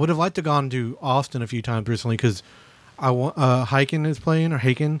liked to gone to Austin a few times recently because Hyken is playing, or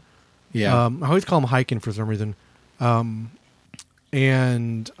Haken. Yeah. I always call him Hyken for some reason.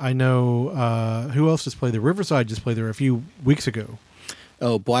 And I know who else just played there? Riverside just played there a few weeks ago.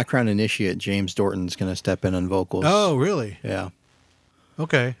 Oh, Black Crown Initiate James Dorton's going to step in on vocals. Oh, really? Yeah.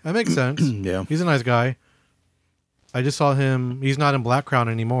 Okay, that makes sense. Yeah. He's a nice guy. I just saw him. He's not in Black Crown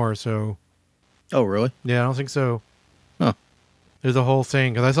anymore, so Oh, really? yeah, I don't think so. Huh. There's a whole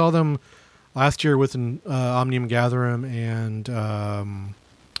thing because I saw them last year with an Omnium Gatherum, and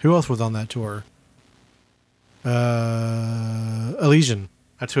who else was on that tour? Elysian.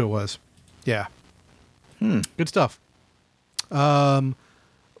 That's who it was. Yeah. Good stuff.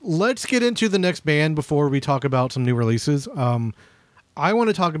 Let's get into the next band before we talk about some new releases. I want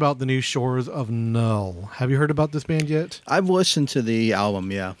to talk about the new Shores of Null. Have you heard about this band yet? I've listened to the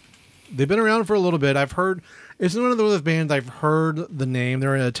album, yeah. They've been around for a little bit. I've heard, it's one of those bands I've heard the name.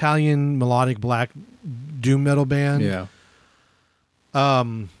 They're an Italian melodic black doom metal band. Yeah.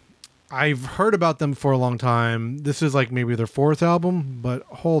 I've heard about them for a long time. This is like maybe their fourth album, but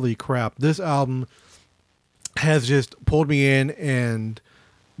holy crap. This album has just pulled me in and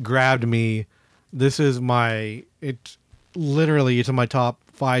grabbed me. It's in my top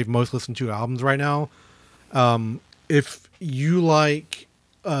 5 most listened to albums right now. If you like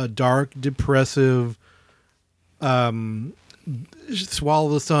dark, depressive, Swallow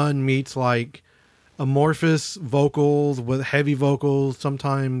the Sun meets like amorphous vocals with heavy vocals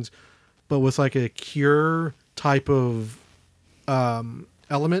sometimes, but with like a Cure type of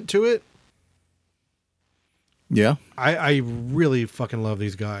element to it. Yeah. I really fucking love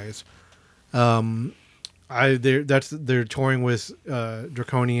these guys. They're touring with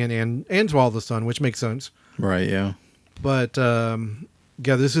Draconian and Swallow the Sun, which makes sense. Right, yeah. But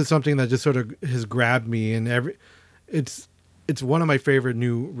yeah, this is something that just sort of has grabbed me, and it's one of my favorite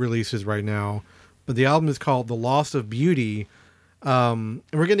new releases right now. But the album is called The Loss of Beauty, and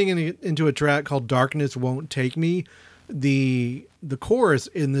we're getting into a track called Darkness Won't Take Me. The chorus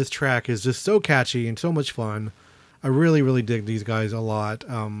in this track is just so catchy and so much fun. I really, really dig these guys a lot.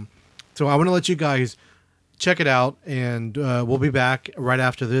 So I want to let you guys check it out, and we'll be back right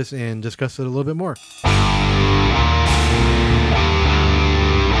after this and discuss it a little bit more.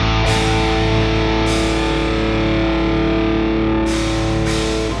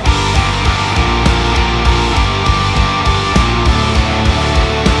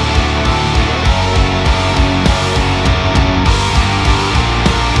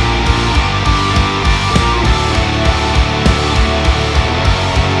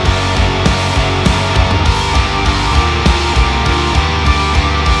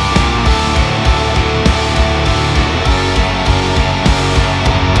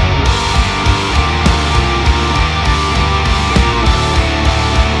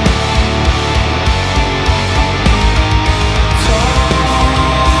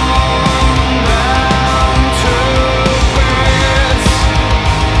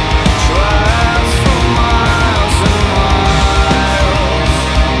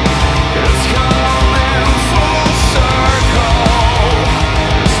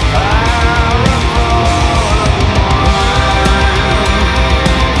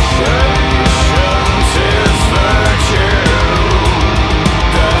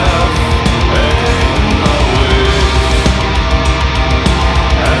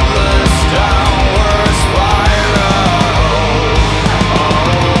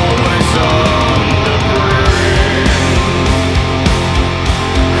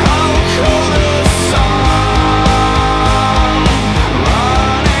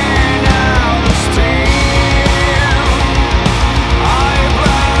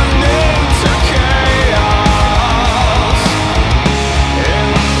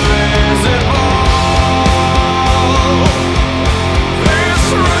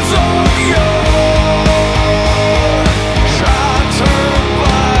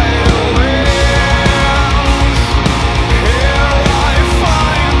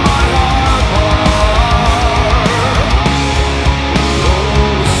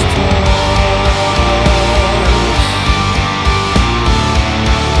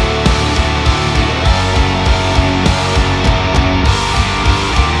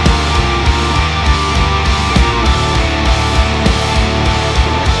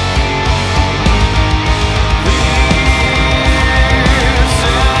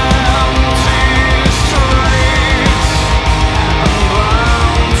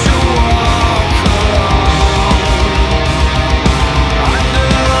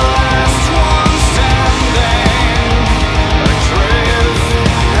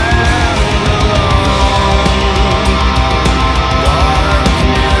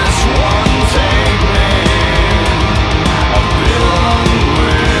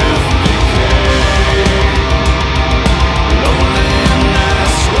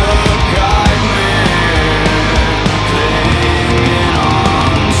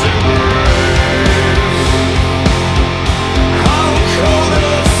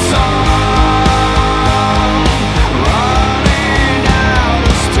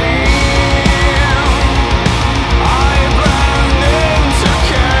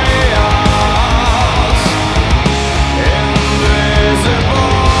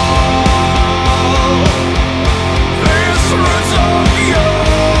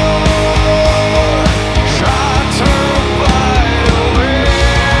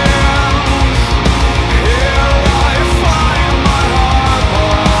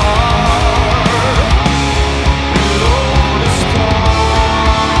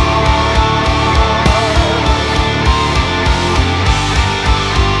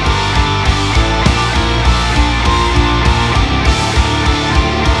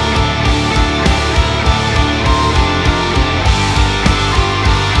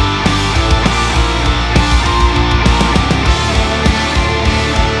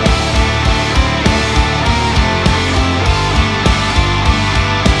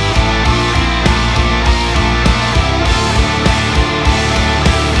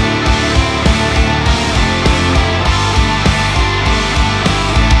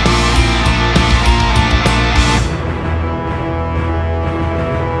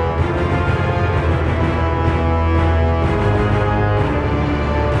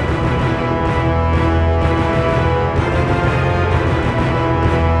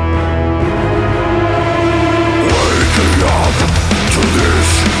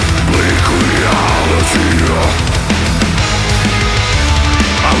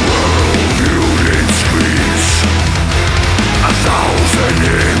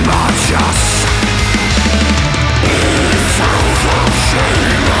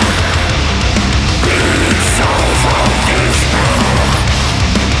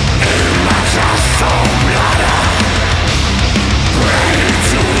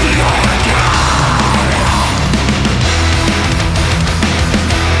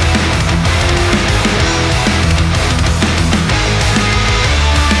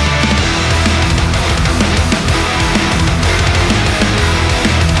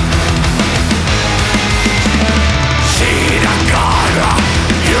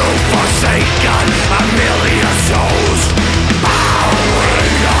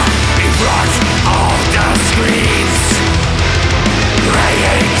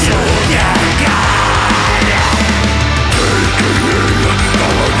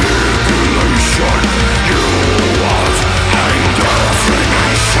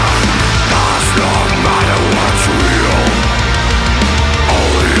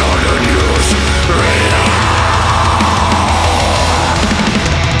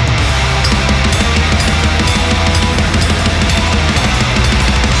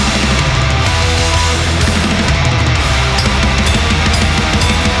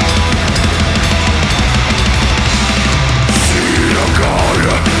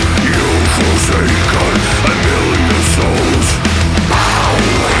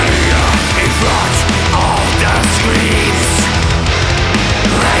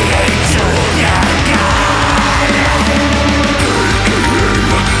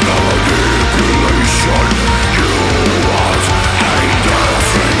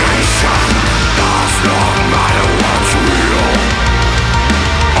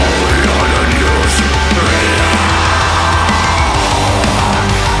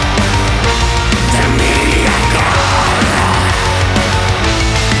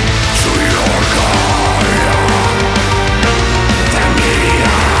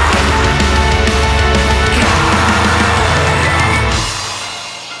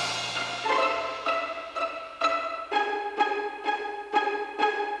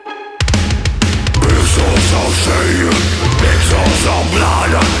 Pixels of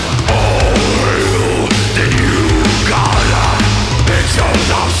blood, all you, then you got pixels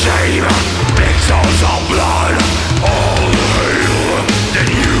of shame, pixels of blood, all you, then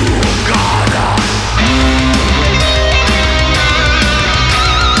you got.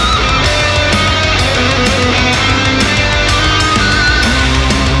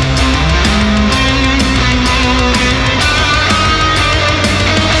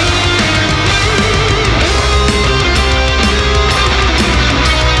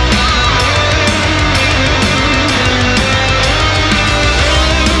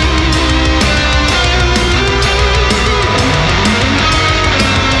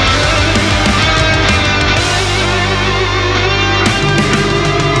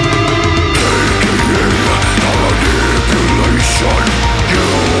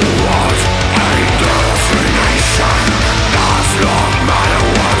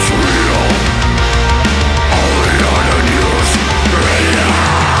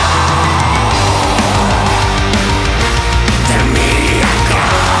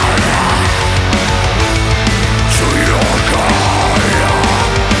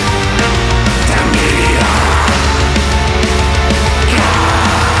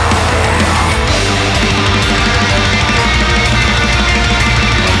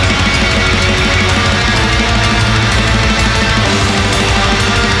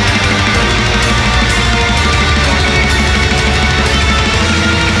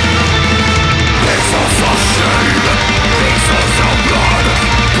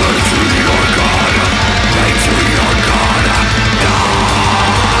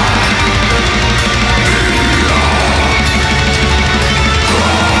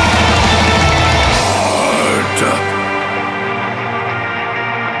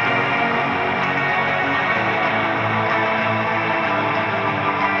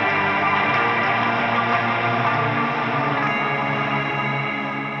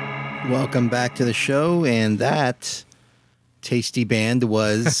 Welcome back to the show, and that tasty band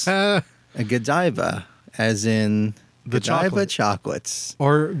was a Godiva, as in The Godiva chocolate. chocolates.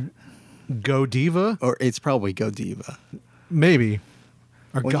 Or Godiva? Or it's probably Godiva. Maybe.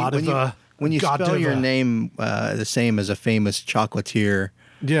 Or When you- Godiva. When you spell Godiva. your name the same as a famous chocolatier,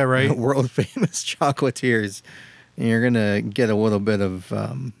 Yeah, right. world famous chocolatiers, you're gonna get a little bit of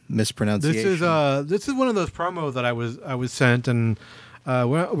mispronunciation. This is one of those promos that I was sent, and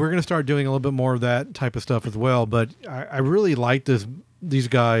we're gonna start doing a little bit more of that type of stuff as well. But I really like these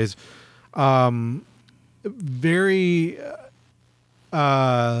guys. Very.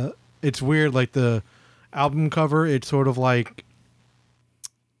 It's weird, like the album cover. It's sort of like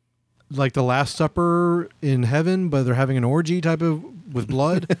the Last Supper in heaven, but they're having an orgy type of with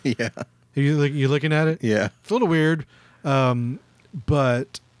blood. Yeah, You looking at it? yeah. It's a little weird,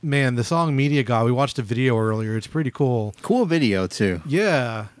 but man, the song "Media God." We watched a video earlier. It's pretty cool. Cool video too.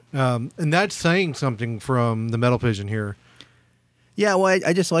 Yeah, and that's saying something from the Metal Pigeon here. Yeah, well,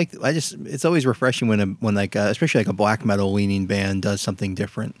 I just it's always refreshing when especially like a black metal leaning band does something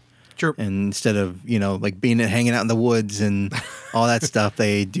different. Sure. And instead of, like hanging out in the woods and all that stuff,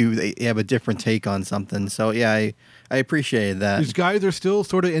 they have a different take on something. So yeah, I appreciated that. These guys are still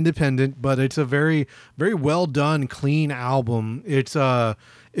sort of independent, but it's a very, very well done, clean album. It's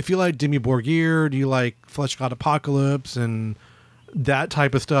if you like Dimmu Borgir, do you like Flesh God Apocalypse and that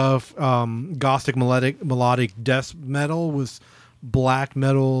type of stuff, Gothic melodic death metal with black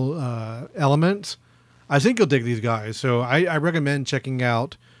metal elements, I think you'll dig these guys. So I recommend checking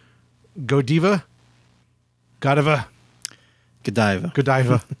out Godiva, Godiva.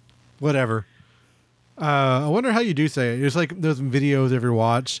 whatever. I wonder how you do say it. It's like those videos every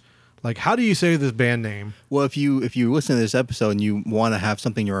watch. Like, how do you say this band name? Well, if you listen to this episode and you want to have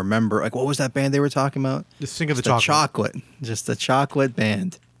something to remember, like what was that band they were talking about? Just think of the Just chocolate. Just the chocolate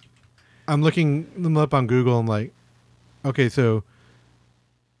band. I'm looking them up on Google. I'm like, okay, so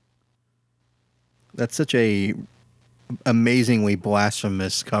That's such a amazingly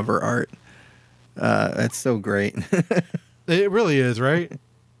blasphemous cover art. That's so great. it really is, right?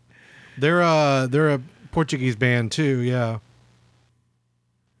 They're a Portuguese band too. Yeah,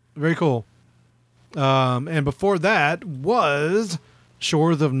 very cool. And before that was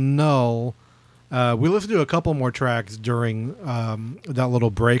Shores of Null. We listened to a couple more tracks during that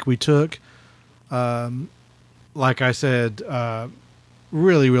little break we took. Like I said,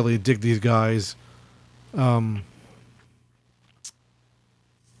 really, really dig these guys.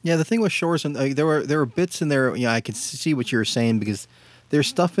 Yeah, the thing with Shores, and there were bits in there. Yeah, I could see what you were saying because there's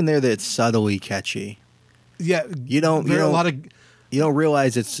stuff in there that's subtly catchy. Yeah, You don't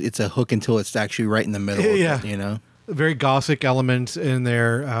realize it's a hook until it's actually right in the middle. Yeah. Of it, very gothic elements in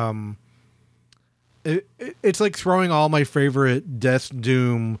there. it's like throwing all my favorite Death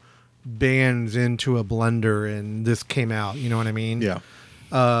Doom bands into a blender, and this came out. You know what I mean? Yeah.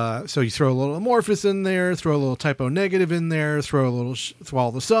 So you throw a little Amorphous in there, throw a little Typo Negative in there, throw a little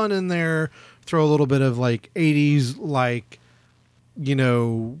Swallow the Sun in there, throw a little bit of like 80s, like, you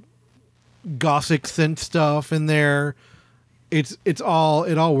know, Gothic synth stuff in there. It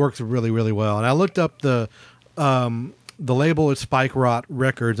all works really, really well. And I looked up the label is Spike Rot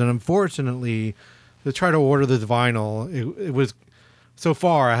Records, and unfortunately, to try to order this vinyl, it was, so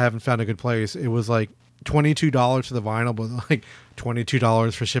far I haven't found a good place. It was like $22 for the vinyl, but like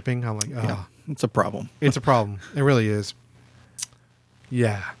 $22 for shipping. I'm like, oh, Yeah. It's a problem. it's a problem. It really is.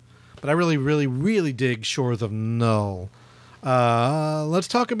 Yeah, but I really, really, really dig Shores of Null. Let's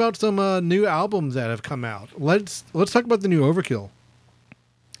talk about some new albums that have come out. Let's talk about the new Overkill.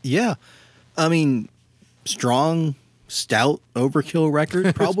 Yeah. I mean, strong, stout Overkill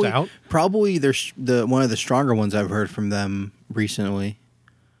record. Probably, Stout? probably they're one of the stronger ones I've heard from them recently.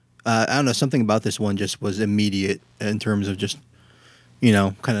 I don't know, something about this one just was immediate in terms of just, you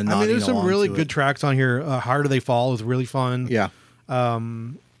know, kind of. I mean, there's some along really to good it. tracks on here. Harder They Fall is really fun. Yeah.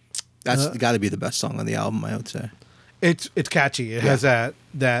 That's got to be the best song on the album, I would say. It's catchy. It has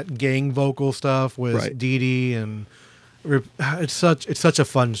that gang vocal stuff with Right. Dee Dee, and it's such a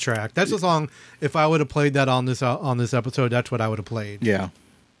fun track. That's a song. If I would have played that on this episode, that's what I would have played. Yeah.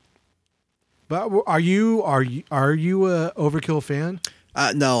 But are you a Overkill fan?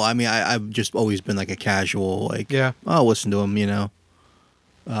 No, I mean, I've just always been like a casual, like, Yeah. I'll listen to them, you know.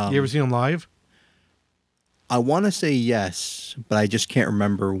 You ever seen them live? I want to say yes, but I just can't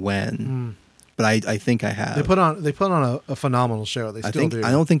remember when. But I think I have. They put on a phenomenal show. They still do.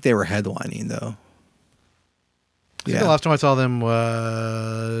 I don't think they were headlining though. I think the last time I saw them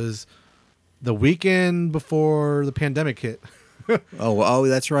was the weekend before the pandemic hit. Oh,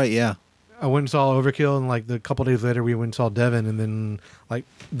 that's right. Yeah. I went and saw Overkill, and like the couple days later, we went and saw Devin, and then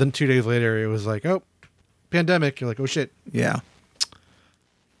 2 days later, it was like, oh, pandemic. You're like, oh shit. Yeah.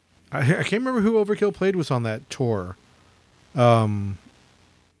 I can't remember who Overkill played with on that tour. You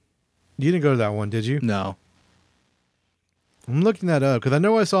didn't go to that one, did you? No. I'm looking that up because I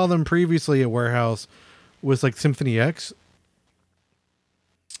know I saw them previously at Warehouse with like Symphony X.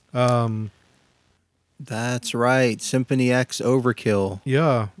 That's right. Symphony X Overkill.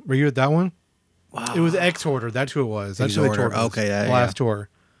 Yeah, were you at that one? Wow. It was Exhorter. That's who it was. That's who they Exhorter. toured with. Okay, yeah, last yeah. tour.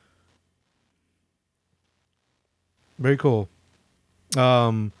 Very cool.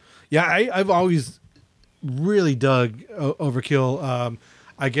 Yeah, I've always really dug Overkill.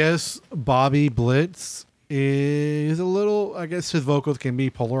 I guess Bobby Blitz is a little. I guess his vocals can be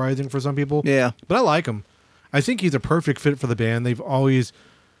polarizing for some people. Yeah. But I like him. I think he's a perfect fit for the band. They've always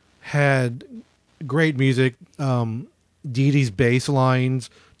had great music. Dee Dee's bass lines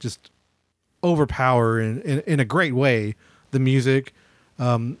just overpower in a great way the music.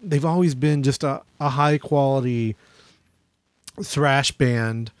 They've always been just a high quality thrash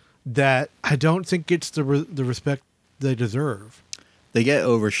band that I don't think gets the respect they deserve. They get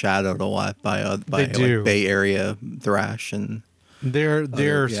overshadowed a lot by They do. Like Bay Area thrash and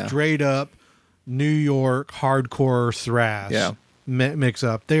They're yeah. straight up New York hardcore thrash. Yeah. Mix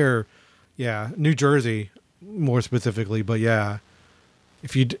up. They're New Jersey more specifically, but yeah.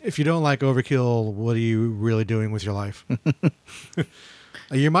 If you don't like Overkill, what are you really doing with your life?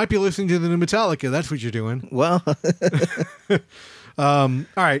 You might be listening to the new Metallica. That's what you're doing. well, All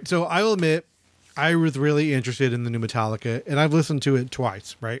right, so I will admit I was really interested in the new Metallica, and I've listened to it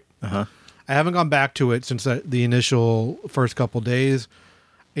twice, right? uh-huh. I haven't gone back to it since the initial first couple days.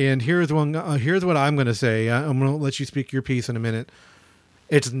 And here's what I'm going to say. I'm going to let you speak your piece in a minute.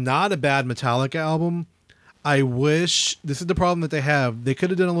 It's not a bad Metallica album. I wish, this is the problem that they have. They could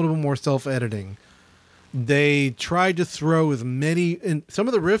have done a little bit more self-editing. They tried to throw as many, and some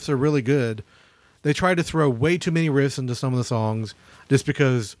of the riffs are really good. They tried to throw way too many riffs into some of the songs just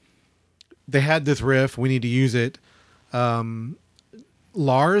because they had this riff. We need to use it.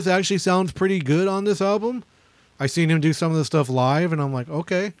 Lars actually sounds pretty good on this album. I seen him do some of the stuff live, and I'm like,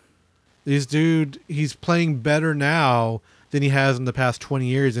 okay, this dude, he's playing better now than he has in the past 20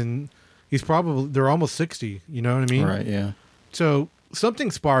 years, and they're almost 60. You know what I mean? Right. Yeah. So something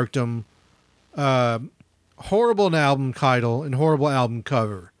sparked him. Horrible album title and horrible album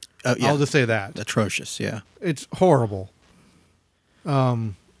cover. Oh, yeah. I'll just say that. Atrocious. Yeah. It's horrible.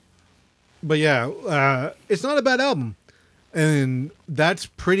 But yeah, it's not a bad album. And that's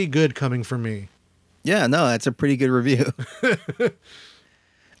pretty good coming from me. Yeah. No, that's a pretty good review.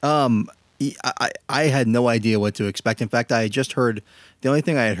 I had no idea what to expect. In fact, I had just heard, the only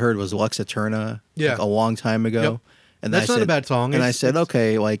thing I had heard was Lux Eterna Yeah. like a long time ago. Yep. And That's not a bad song. And I said,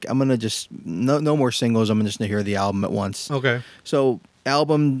 okay, like I'm gonna just no more singles. I'm just gonna hear the album at once. Okay. So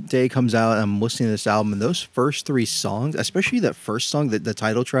album day comes out. And I'm listening to this album, and those first 3 songs, especially that first song, the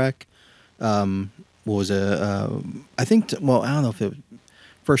title track, was I think. Well, I don't know if the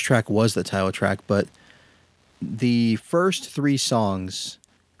first track was the title track, but the first 3 songs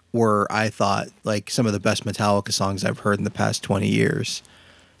were, I thought, like some of the best Metallica songs I've heard in the past 20 years.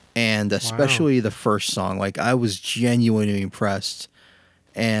 And especially the first song, like I was genuinely impressed.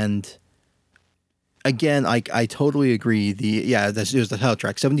 And again, I totally agree. It was the title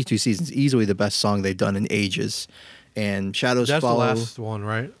track, 72 Seasons, easily the best song they've done in ages. And Shadows Follow. That's the last one,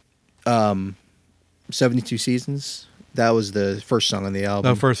 right? 72 Seasons. That was the first song on the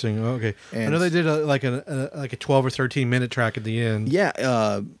album. Oh, first thing. Oh, okay. And I know they did a 12 or 13 minute track at the end.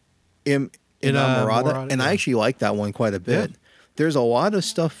 Yeah, in Morada, Morada, and yeah. I actually like that one quite a bit. Yeah. There's a lot of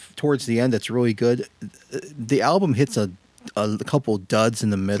stuff towards the end that's really good. The album hits a couple duds in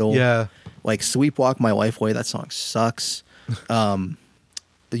the middle. Yeah. Like Sleepwalk My Life Away, that song sucks.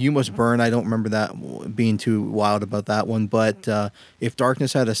 You Must Burn, I don't remember that being too wild about that one. But If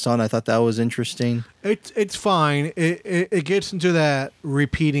Darkness Had a Sun, I thought that was interesting. It's fine. It gets into that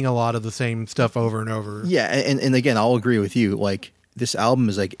repeating a lot of the same stuff over and over. Yeah, and again, I'll agree with you. Like, this album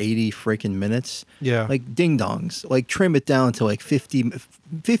is like 80 freaking minutes. Yeah. Like ding dongs. Like trim it down to like 50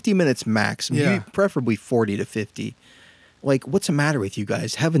 minutes max. Yeah. Preferably 40 to 50. Like, what's the matter with you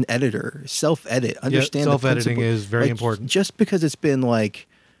guys? Have an editor. Self-edit. Understand the self-editing principle. is very Like, important. Just because it's been like,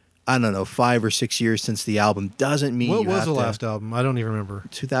 I don't know, 5 or 6 years since the album doesn't mean What you was have the to- last album? I don't even remember.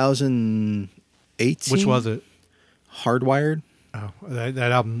 2018? Which was it? Hardwired? Oh,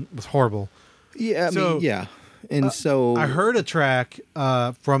 that album was horrible. Yeah, I So, mean, yeah. And so I heard a track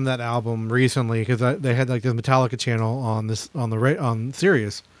from that album recently because they had like this Metallica channel on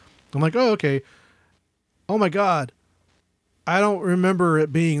Sirius. I'm like, oh, okay. Oh my god, I don't remember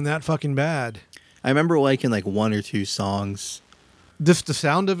it being that fucking bad. I remember liking like 1 or 2 songs. Just the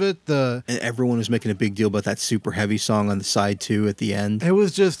sound of it, And everyone was making a big deal about that super heavy song on the side too at the end. it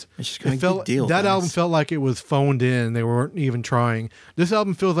was just, It's just kinda it felt, big deal, that guys. album felt like it was phoned in. They weren't even trying. This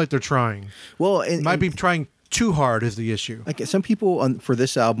album feels like they're trying. Well, It might be trying too hard is the issue. like some people for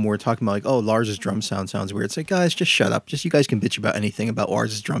this album were talking about like, oh, Lars's drum sound sounds weird. It's like, guys, just shut up. Just you guys can bitch about anything about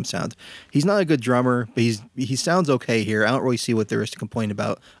Lars's drum sound. He's not a good drummer, but he sounds okay here. I don't really see what there is to complain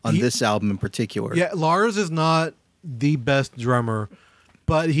about on this album in particular. Yeah, Lars is not the best drummer,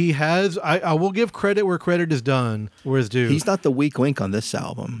 but he has. I will give credit where credit is done, where it's due. He's not the weak link on this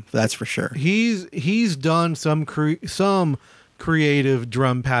album. That's for sure. He's done some creative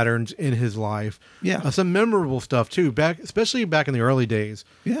drum patterns in his life. Yeah. Some memorable stuff too. Especially back in the early days.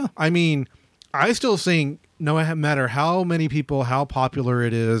 Yeah. I mean, I still think no matter how many people, how popular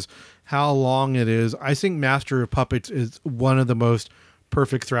it is, how long it is, I think Master of Puppets is one of the most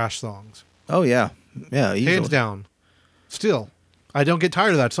perfect thrash songs. Oh yeah, yeah, easily. Hands down. Still, I don't get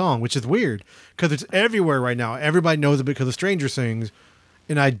tired of that song, which is weird because it's everywhere right now. Everybody knows it because of Stranger Things,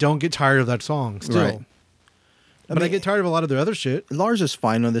 and I don't get tired of that song still. Right. But I get tired of a lot of the other shit. Lars is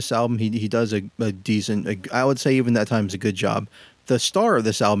fine on this album. He does a decent, I would say even that time's a good job. The star of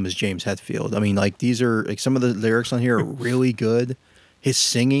this album is James Hetfield. I mean, like these are like some of the lyrics on here are really good. His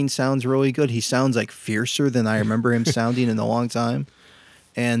singing sounds really good. He sounds like fiercer than I remember him sounding in a long time.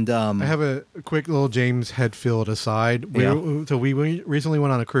 And I have a quick little James Hetfield aside. So we recently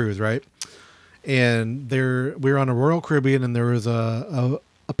went on a cruise, right? And we were on a Royal Caribbean, and there was a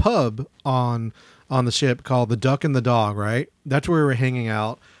pub on the ship called the Duck and the Dog, right? That's where we were hanging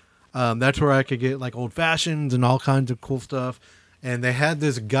out. That's where I could get like old fashions and all kinds of cool stuff. And they had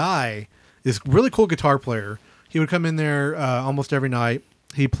this guy, this really cool guitar player. He would come in there almost every night.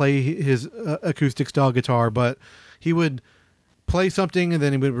 He'd play his acoustic style guitar, but he would play something and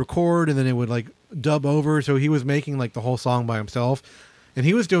then he would record and then it would like dub over. So he was making like the whole song by himself. And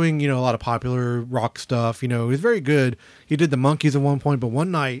he was doing, a lot of popular rock stuff. He was very good. He did the Monkees at one point, but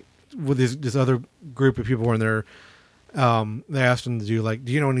one night with this other group of people were in there, they asked him to do like,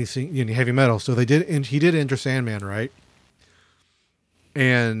 do you know any heavy metal? So they did, and he did Enter Sandman, right?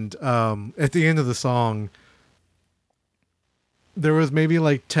 And at the end of the song, there was maybe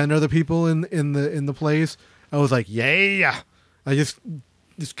like 10 other people in the place. I was like, yeah. I just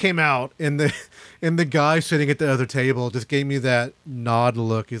came out, and the guy sitting at the other table just gave me that nod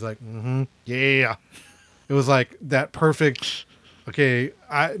look. He's like, yeah. It was like that perfect. Okay,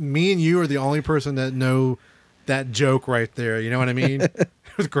 me and you are the only person that know that joke right there. You know what I mean? It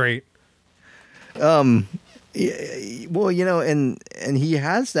was great. well, and he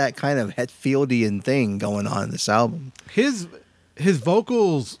has that kind of Hetfieldian thing going on in this album. His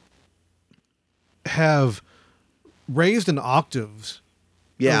vocals have raised in octaves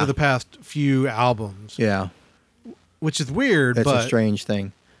Yeah. over the past few albums. Yeah. Which is weird, That's but a strange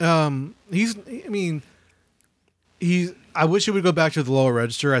thing. I wish he would go back to the lower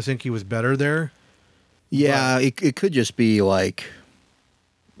register. I think he was better there. Yeah, it could just be like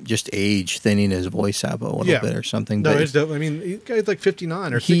just age thinning his voice out a little bit or something. No, but it's he's like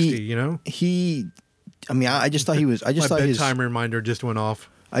 59 or 60, you know? I just thought he was. I just My thought bedtime reminder just went off.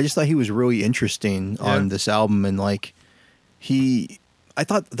 I just thought he was really interesting on this album, and like I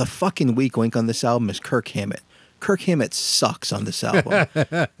thought the fucking weak link on this album is Kirk Hammett. Kirk Hammett sucks on this album.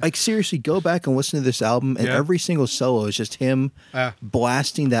 Like, seriously, go back and listen to this album, and every single solo is just him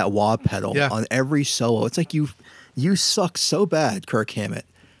blasting that wah pedal on every solo. It's like you suck so bad, Kirk Hammett.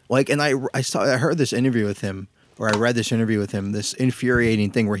 Like, and I heard this interview with him, or I read this interview with him, this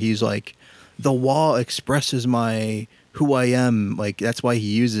infuriating thing where he's like, the wah expresses who I am. Like, that's why he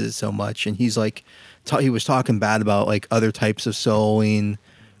uses it so much. And he's like, he was talking bad about like other types of soloing,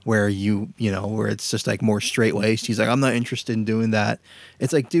 where where it's just like more straight laced. He's like, I'm not interested in doing that.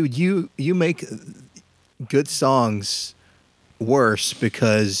 It's like, dude, you make good songs worse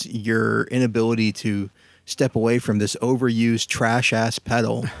because your inability to step away from this overused trash ass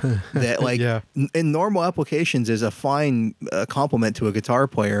pedal that like in normal applications is a fine compliment to a guitar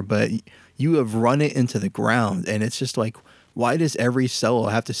player, but you have run it into the ground, and it's just like, why does every solo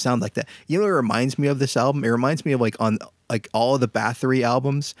have to sound like that? You know what it reminds me of this album? It reminds me of like on like all of the Bathory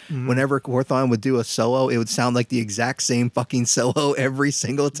albums, whenever Hawthorne would do a solo, it would sound like the exact same fucking solo every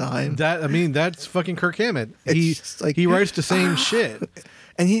single time. That's fucking Kirk Hammett. He writes the same shit.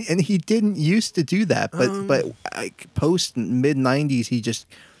 And he didn't used to do that, but like post mid 90s, he just,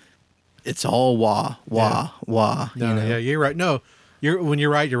 it's all wah. No, yeah, you're right. No, when you're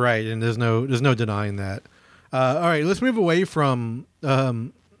right, and there's no denying that. All right, let's move away from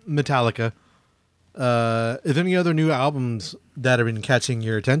Metallica. Is there any other new albums that have been catching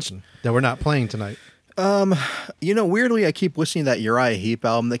your attention that we're not playing tonight? Weirdly, I keep listening to that Uriah Heep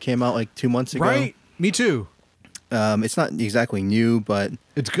album that came out like 2 months ago. Right, me too. It's not exactly new, but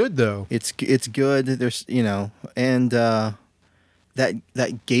it's good though. It's good. There's and that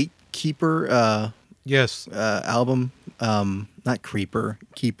Gatekeeper album, not Creeper,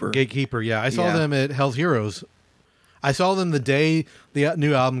 Keeper. Gatekeeper, yeah. I saw them at Hell's Heroes. I saw them the day the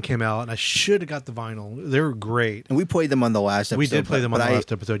new album came out, and I should have got the vinyl. They were great. And we played them on the last episode. We did play them on the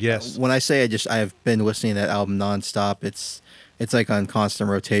last episode, yes. When I say I have been listening to that album nonstop, it's like on constant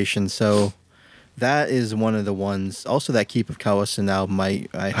rotation. So that is one of the ones. Also, that Keep of Callison album, I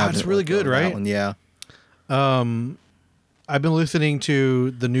haven't. It's really good, right? One, yeah. I've been listening to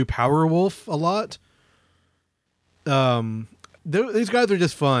the new Powerwolf a lot. These guys are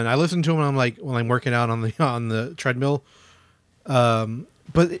just fun. I listen to them when I'm like when I'm working out on the treadmill.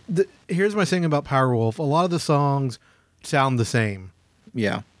 But here's my thing about Powerwolf: a lot of the songs sound the same.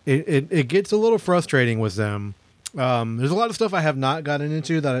 Yeah, it gets a little frustrating with them. There's a lot of stuff I have not gotten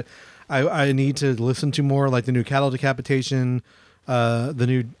into that I need to listen to more, like the new Cattle Decapitation, the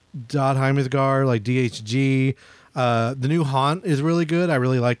new Dod Heimesgar, like DHG. The new Haunt is really good. I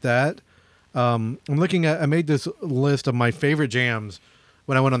really like that. I made this list of my favorite jams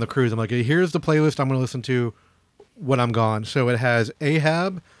when I went on the cruise. I'm like, hey, here's the playlist I'm going to listen to when I'm gone. So it has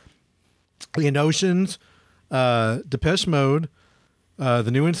Ahab, The Oceans, Depeche Mode, The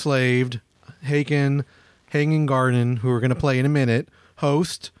New Enslaved, Haken, Hanging Garden, who we're going to play in a minute,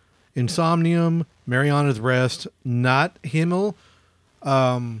 Host, Insomnium, Mariana's Rest, Not Himmel.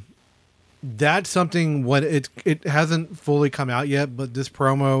 That's something when it hasn't fully come out yet, but this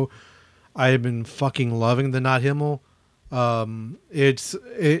promo, I have been fucking loving the Not Himmel. It's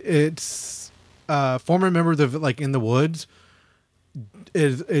former members of like In the Woods.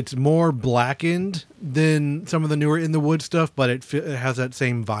 It's more blackened than some of the newer In the Woods stuff, but it has that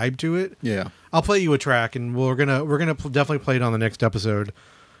same vibe to it. Yeah, I'll play you a track, and we're gonna definitely play it on the next episode.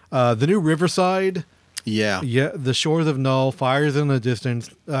 The new Riverside. Yeah. The Shores of Null, Fires in the Distance.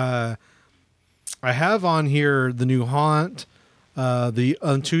 I have on here the new Haunt, the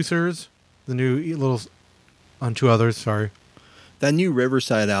Untoothers, the new little Unto Others. Sorry. That new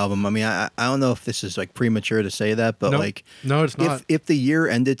Riverside album. I mean, I don't know if this is like premature to say that, but no, it's not. If the year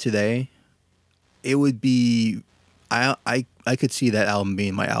ended today, it would be. I could see that album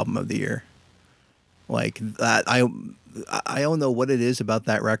being my album of the year. Like that, I don't know what it is about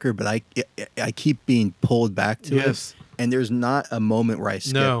that record, but I keep being pulled back to it, and there's not a moment where I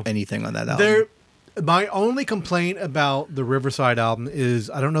skip anything on that album. My only complaint about the Riverside album is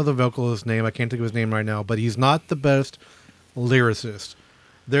I don't know the vocalist's name. I can't think of his name right now, but he's not the best lyricist.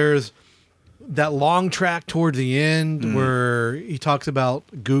 There's that long track towards the end where he talks about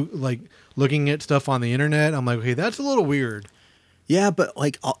looking at stuff on the internet. I'm like, okay, that's a little weird. Yeah, but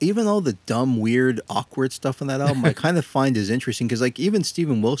like even all the dumb, weird, awkward stuff on that album, I kind of find is interesting because like even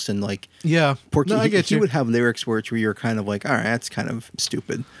Steven Wilson, like Yeah, Porky, no, I get he you. would have lyrics where you're kind of like, all right, that's kind of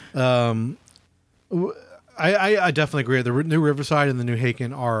stupid. I definitely agree. The new Riverside and the new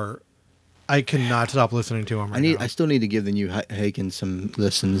Haken are. I cannot stop listening to them. I still need to give the new Haken some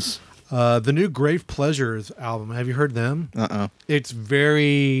listens. The new Grave Pleasures album. Have you heard them? It's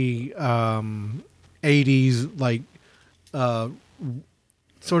very 80s, like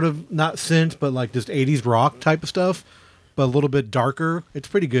sort of not synth, but like just 80s rock type of stuff, but a little bit darker. It's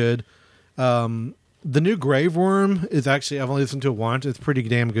pretty good. The new Grave Worm is actually, I've only listened to it once. It's pretty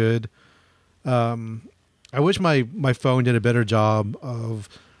damn good. I wish my phone did a better job of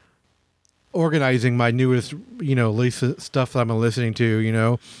organizing my newest, stuff that I'm listening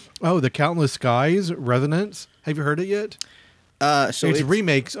to, Oh, The Countless Skies, Resonance. Have you heard it yet? So it's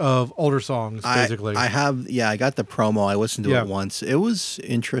remakes of older songs, basically. I have, I got the promo. I listened to it once. It was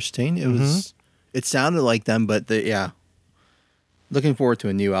interesting. It was, it sounded like them, but looking forward to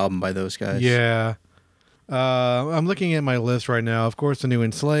a new album by those guys. Yeah. I'm looking at my list right now. Of course, the new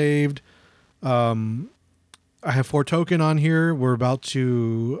Enslaved. I have 4 Token on here. We're about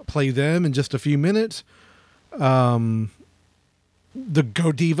to play them in just a few minutes. The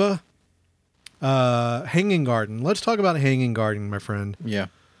Godiva. Hanging Garden. Let's talk about Hanging Garden, my friend. Yeah.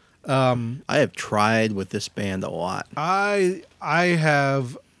 I have tried with this band a lot. I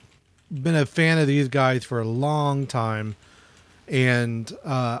have been a fan of these guys for a long time, and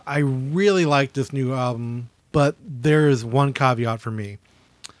I really like this new album, but there is one caveat for me.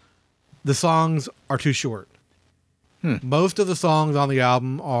 The songs are too short. Most of the songs on the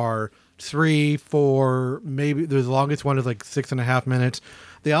album are 3, 4, maybe the longest one is like 6.5 minutes.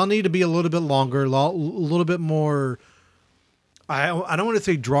 They all need to be a little bit longer, a little bit more, I don't want to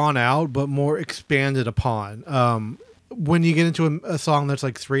say drawn out, but more expanded upon. When you get into a song that's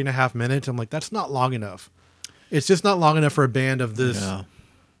like 3.5 minutes, I'm like, that's not long enough. It's just not long enough for a band of this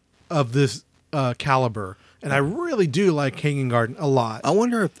caliber. And I really do like Hanging Garden a lot. I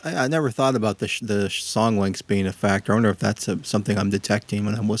wonder if I never thought about the song lengths being a factor. I wonder if that's something I'm detecting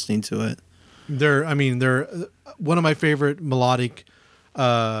when I'm listening to it. They're one of my favorite melodic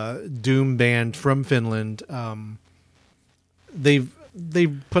doom band from Finland. They've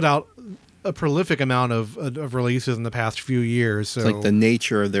put out a prolific amount of releases in the past few years. So it's like the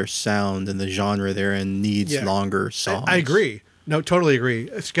nature of their sound and the genre they're in needs longer songs. I agree. No, totally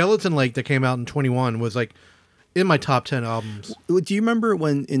agree. Skeleton Lake that came out in 21 was like in my top 10 albums. Do you remember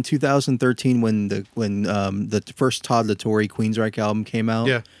when in 2013 when the first Todd La Torre Queensryche album came out?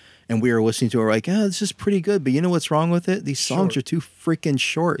 Yeah. And we were listening to it, we're like, this is pretty good, but you know what's wrong with it? These songs are too freaking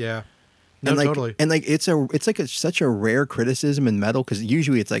short. Yeah. No, and like, totally. And like it's such a rare criticism in metal because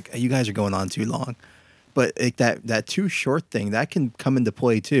usually it's like you guys are going on too long, but like that too short thing that can come into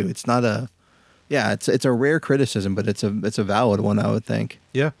play too. It's not a it's a rare criticism, but it's a valid one, I would think.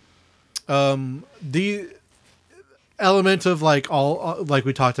 Yeah. The elements of like all like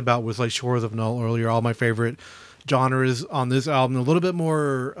we talked about was like Shores of Null earlier. All my favorite genres on this album. A little bit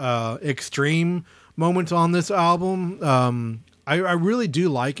more extreme moments on this album. I really do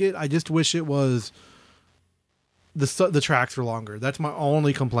like it. I just wish it was the tracks were longer. That's my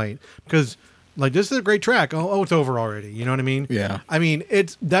only complaint because like this is a great track. Oh, it's over already. You know what I mean? Yeah. I mean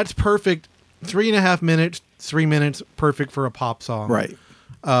that's perfect. 3.5 minutes, 3 minutes, perfect for a pop song. Right.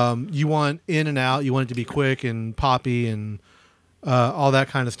 You want in and out. You want it to be quick and poppy and all that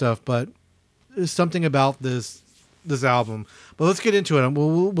kind of stuff. But there's something about this album. But let's get into it.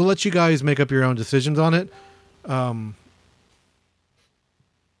 We'll let you guys make up your own decisions on it.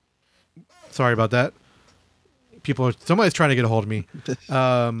 Sorry about that. Somebody's trying to get a hold of me.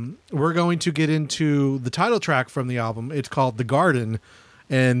 We're going to get into the title track from the album. It's called The Garden.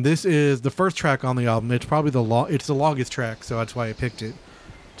 And this is the first track on the album. It's probably it's the longest track, so that's why I picked it.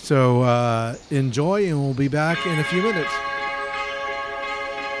 So enjoy, and we'll be back in a few minutes.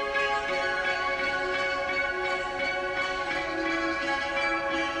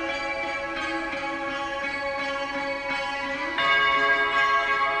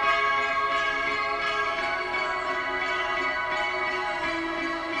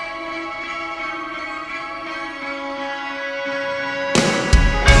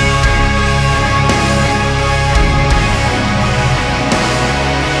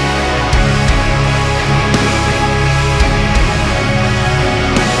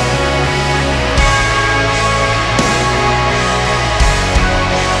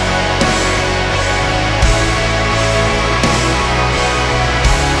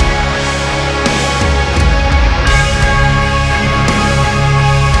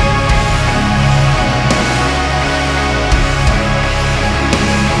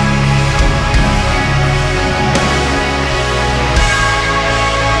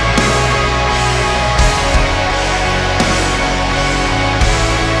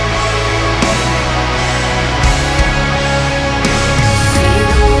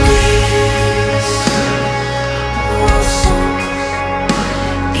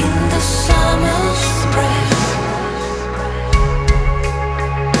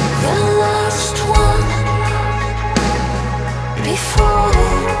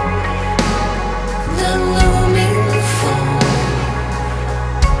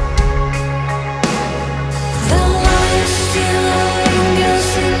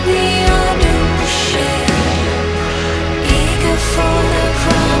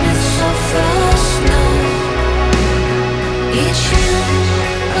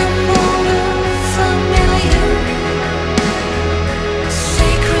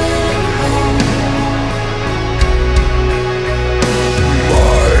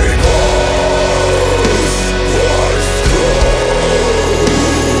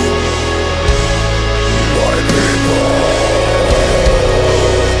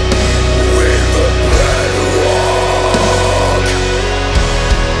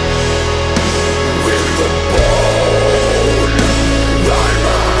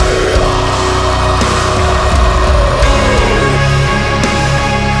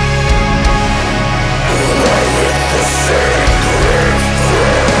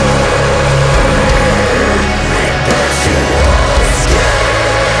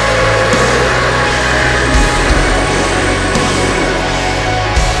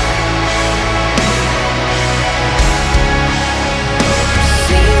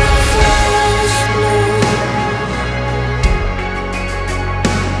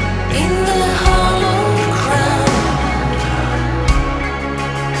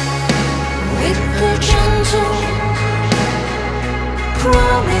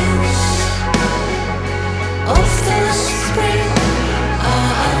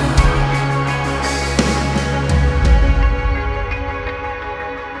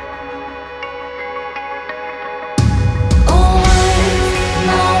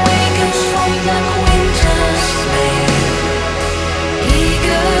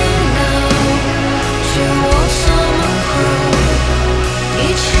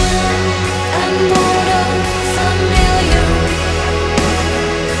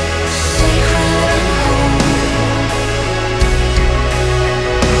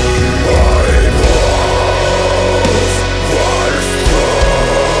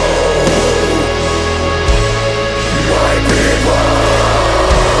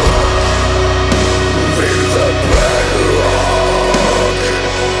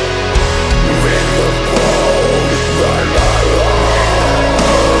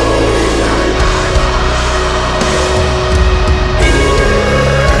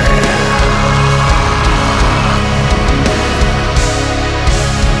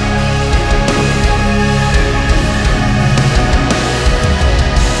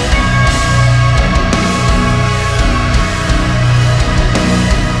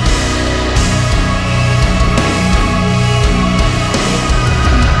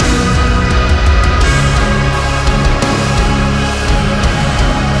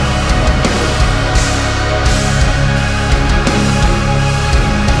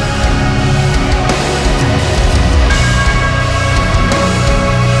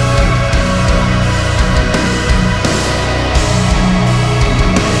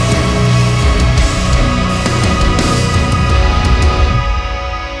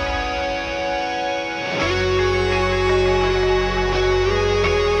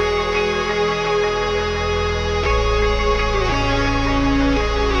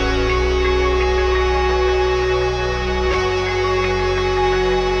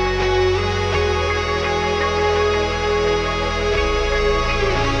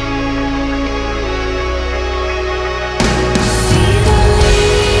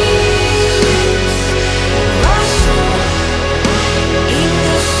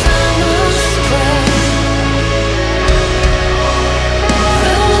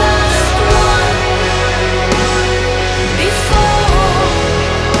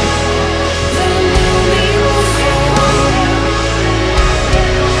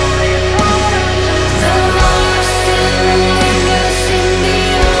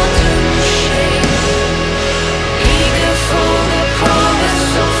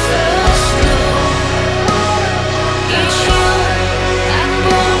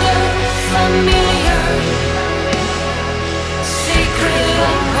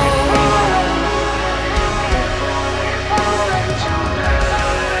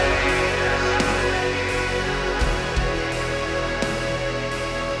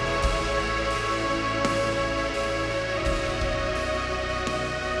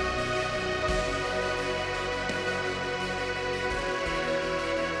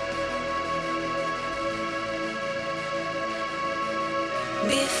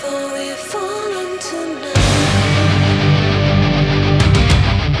 before we fall into night.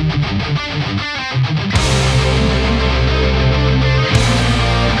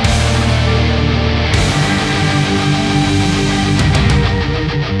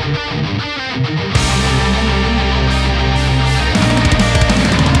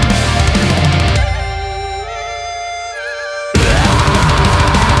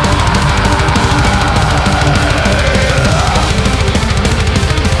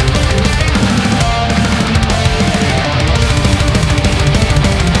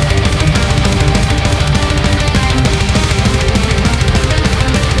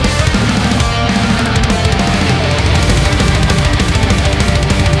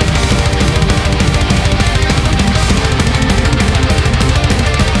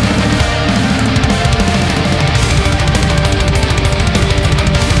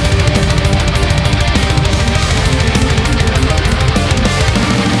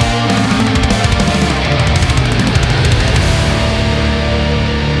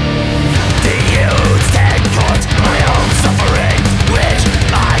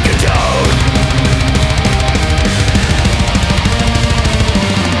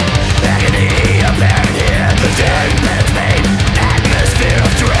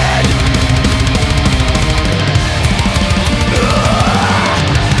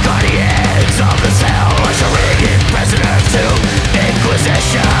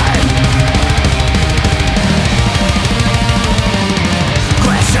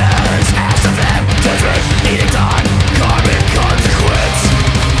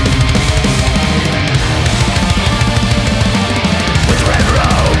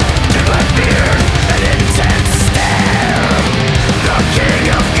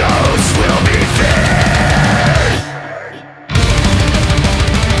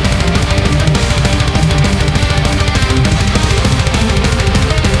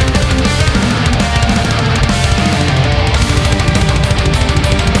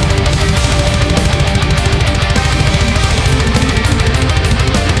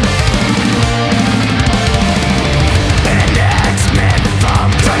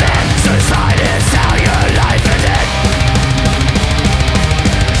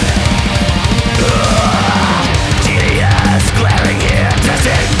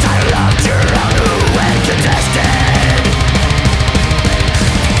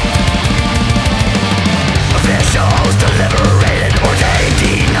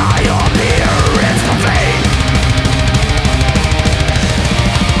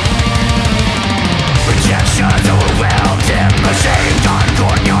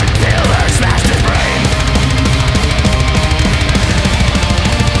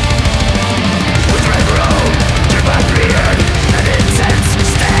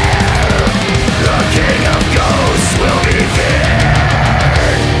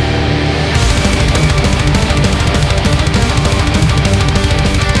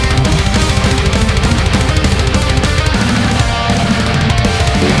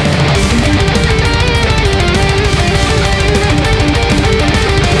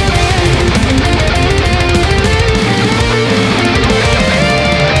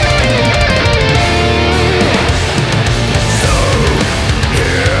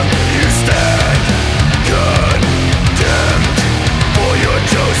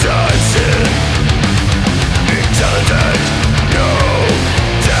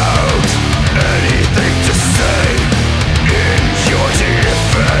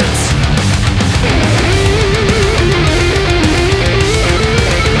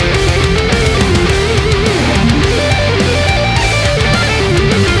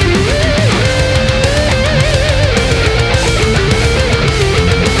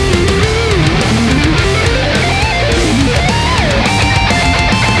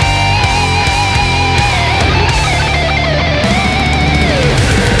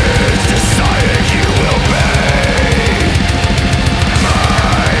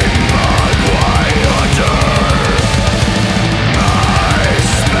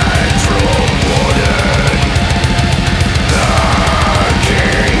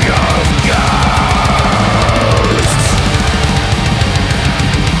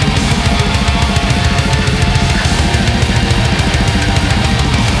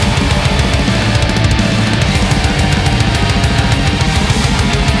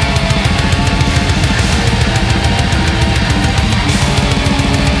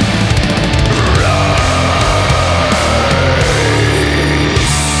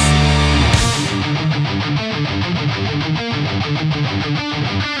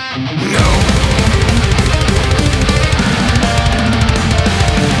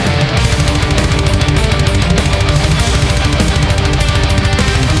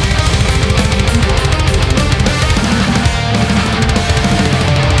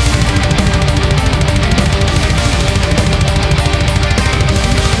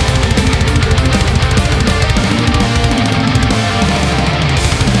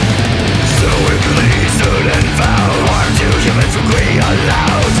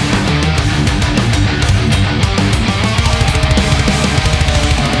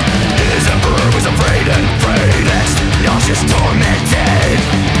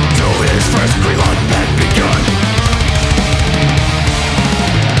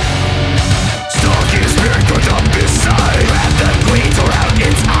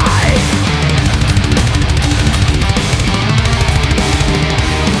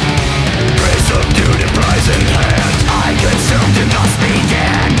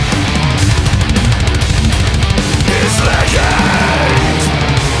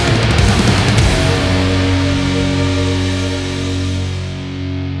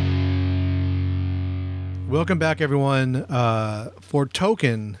 Welcome back, everyone. For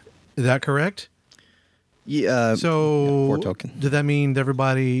Token, is that correct? Yeah. So, for Token. Does that mean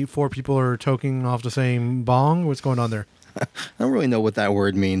everybody, 4 people are toking off the same bong? What's going on there? I don't really know what that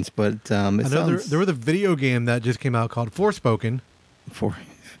word means, but it I know sounds there was a video game that just came out called Forspoken. for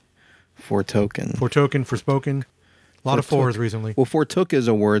Token. For Token, Forspoken. A lot of fours recently. Well, for took is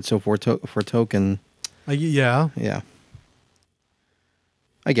a word, so for Token. Yeah. Yeah.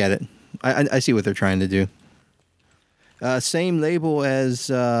 I get it. I see what they're trying to do. Same label as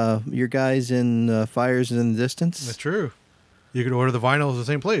your guys in Fires in the Distance. That's true. You could order the vinyls at the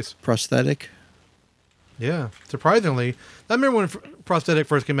same place. Prosthetic. Yeah. Surprisingly. I remember when Prosthetic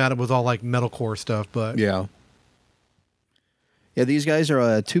first came out, it was all like metalcore stuff, but Yeah. Yeah, these guys are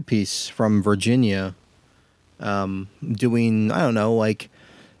a 2-piece from Virginia. Doing, I don't know, like,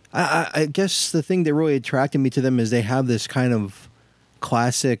 I guess the thing that really attracted me to them is they have this kind of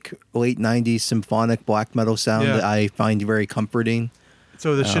classic late 90s symphonic black metal sound Yeah. that I find very comforting.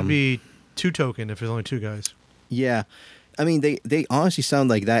 so this should be 2 Token if there's only 2 guys. Yeah. I mean, they honestly sound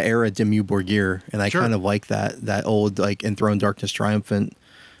like that era Dimmu Borgir, and I Sure. kind of like that old, like, Enthroned Darkness Triumphant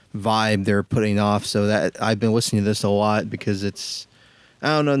vibe they're putting off. So that I've been listening to this a lot because it's, I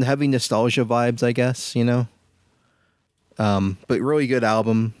don't know, heavy nostalgia vibes, I guess, you know? But really good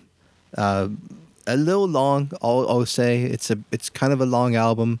album. A little long, I'll say. It's kind of a long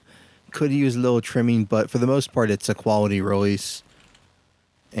album. Could use a little trimming, but for the most part, it's a quality release.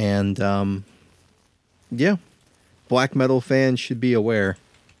 And yeah, black metal fans should be aware.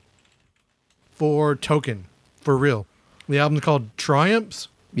 For Token. For real. The album's called Triumphs.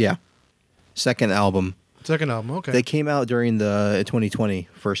 Yeah, second album. Second album. Okay. They came out during the 2020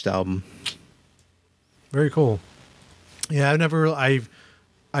 first album. Very cool. Yeah,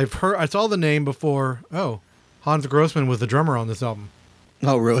 I've heard, I saw the name before. Oh, Hans Grossman was the drummer on this album.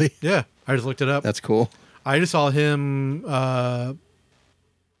 Oh, really? Yeah, I just looked it up. That's cool. I just saw him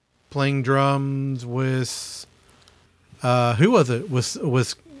playing drums with who was it?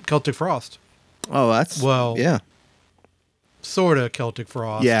 Was Celtic Frost. Oh, that's yeah, Sort of Celtic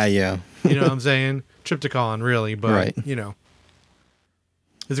Frost. yeah. You know what I'm saying? Triptychon, really, but Right. you know.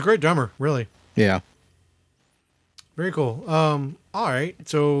 He's a great drummer, really. Yeah. Very cool. All right.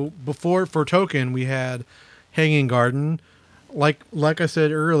 So for Token, we had Hanging Garden. Like I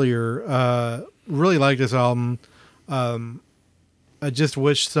said earlier, really like this album. I just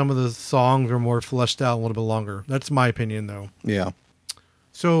wish some of the songs were more fleshed out a little bit longer. That's my opinion, though. Yeah.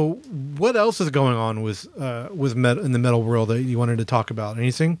 So, what else is going on with metal in the metal world that you wanted to talk about?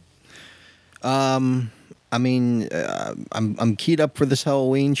 Anything? I mean, I'm keyed up for this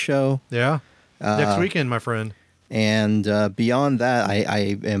Halloween show. Yeah. Next weekend, my friend. And beyond that,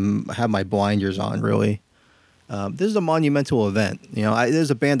 I have my blinders on, really. This is a monumental event. You know,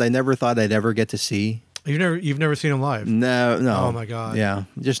 there's a band I never thought I'd ever get to see. You've never seen them live? No. Oh my God. Yeah,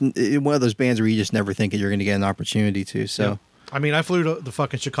 just one of those bands where you just never think that you're going to get an opportunity to. So, Yeah. I mean, I flew to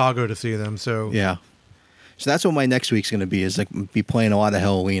fucking Chicago to see them. So yeah. So that's what my next week's going to be, is like be playing a lot of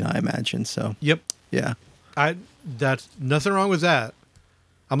Halloween, I imagine. So, Yep. yeah. That's nothing wrong with that.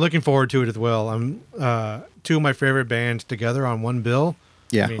 I'm looking forward to it as well. I'm 2 of my favorite bands together on one bill.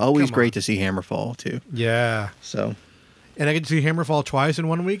 Yeah, I mean, always come great on. to see Hammerfall too. Yeah. So, And I get to see Hammerfall twice in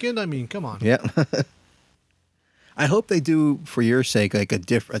one weekend. I mean, come on. yeah. I hope they do, for your sake, like a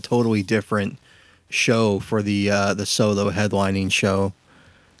totally different show for the solo headlining show.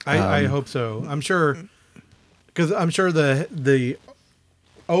 I hope so. I'm sure, because I'm sure the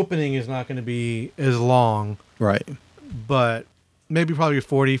opening is not going to be as long, Right. but maybe probably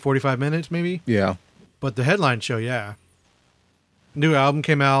 40, 45 minutes, maybe. Yeah. But the headline show, yeah. New album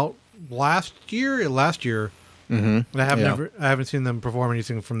came out last year. Mm-hmm. And I haven't seen them perform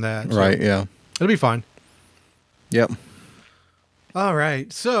anything from that. So Right. Yeah. it'll be fine. Yep. All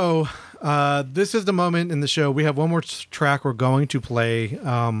right. So this is the moment in the show. We have one more track we're going to play.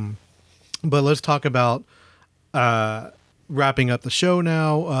 But let's talk about wrapping up the show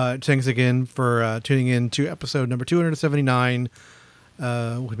now. Thanks again for tuning in to episode number 279.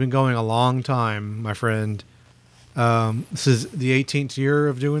 We've been going a long time, my friend. This is the 18th year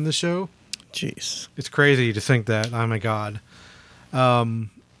of doing the show. Jeez. It's crazy to think that. Oh, my God.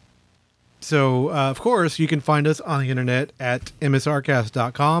 So, of course, you can find us on the internet at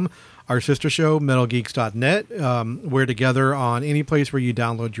MSRcast.com, our sister show, MetalGeeks.net. We're together on any place where you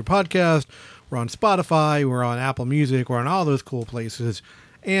download your podcast. We're on Spotify. We're on Apple Music. We're on all those cool places.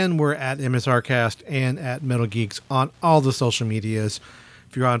 And we're at MSRcast and at Metal Geeks on all the social medias.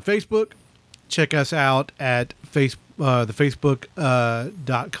 If you're on Facebook, check us out at the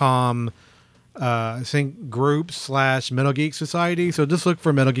Facebook.com I think group / Metal Geek Society. So just look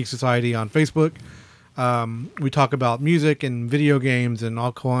for Metal Geek Society on Facebook. We talk about music and video games and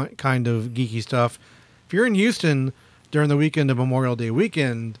all kind of geeky stuff. If you're in Houston during the weekend of Memorial Day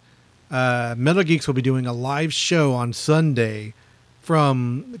weekend, Metal Geeks will be doing a live show on Sunday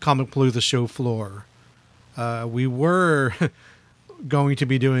from the Comic Palooza show floor. We were going to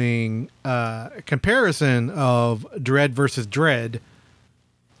be doing a comparison of Dredd versus Dredd.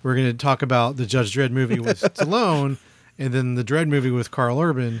 We're going to talk about the Judge Dredd movie with Stallone, and then the Dredd movie with Carl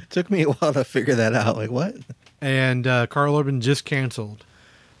Urban. Took me a while to figure that out. Like, what? And Carl Urban just canceled.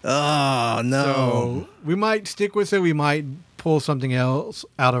 Oh, no. So we might stick with it. We might pull something else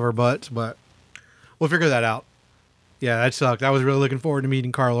out of our butts, but we'll figure that out. Yeah, that sucked. I was really looking forward to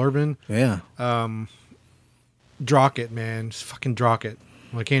meeting Carl Urban. Yeah. Drocket, man. Just fucking Drocket.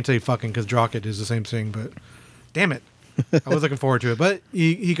 Well, I can't say fucking because Drocket is the same thing, but damn it. I was looking forward to it. But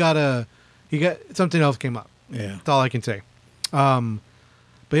he got something else came up. Yeah. That's all I can say. But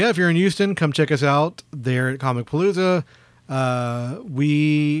yeah, if you're in Houston, come check us out there at Comic Palooza.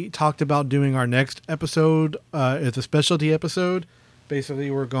 We talked about doing our next episode. It's a specialty episode. Basically,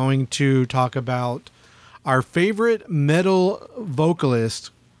 we're going to talk about our favorite metal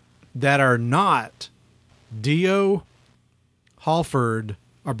vocalists that are not Dio, Halford,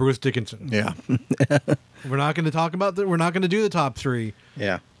 or Bruce Dickinson. Yeah. We're not going to talk about we're not going to do the top 3.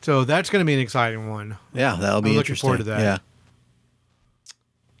 Yeah. So that's going to be an exciting one. Yeah, that'll be I'm looking interesting. forward to that. Yeah.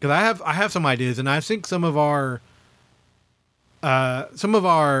 Because I have some ideas, and I think some of our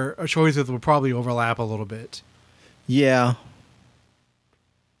choices will probably overlap a little bit. Yeah.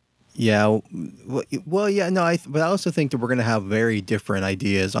 Yeah. Well, yeah. No, but I also think that we're going to have very different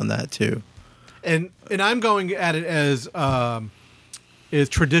ideas on that too. And I'm going at it as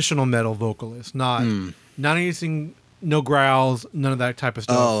traditional metal vocalist, not anything, no growls, none of that type of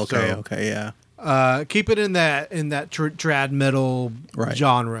stuff. Oh, okay, So, okay, yeah. keep it in that trad metal Right.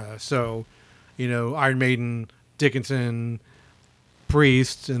 genre. So, Iron Maiden, Dickinson,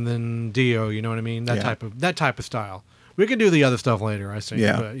 Priest, and then Dio. You know what I mean? That type of style. We can do the other stuff later, I think.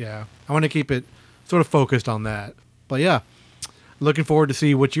 Yeah. But yeah, I want to keep it sort of focused on that. But yeah, looking forward to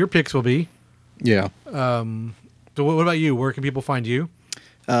see what your picks will be. Yeah. So what about you? Where can people find you?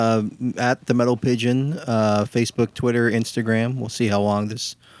 At the Metal Pigeon, Facebook, Twitter, Instagram. We'll see how long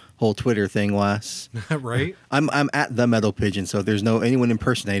this whole Twitter thing lasts. Right? I'm at the Metal Pigeon, so there's no anyone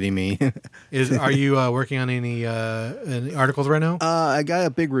impersonating me. Are you working on any articles right now? I got a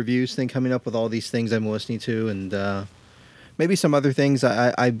big reviews thing coming up with all these things I'm listening to, and maybe some other things.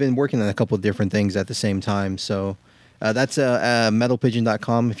 I've been working on a couple of different things at the same time. So that's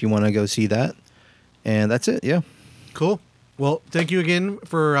metalpigeon.com if you want to go see that. And that's it. Yeah. Cool. Well, thank you again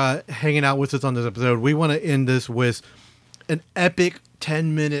for hanging out with us on this episode. We want to end this with an epic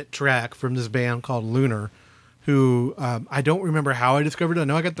 10-minute track from this band called Lunar, who I don't remember how I discovered it. I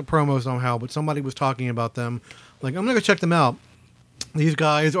know I got the promo somehow, but somebody was talking about them. Like, I'm going to go check them out. These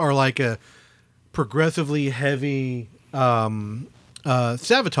guys are like a progressively heavy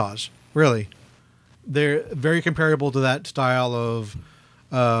Sabotage, really. They're very comparable to that style of,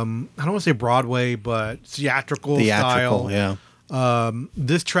 I don't want to say Broadway, but theatrical style. Yeah.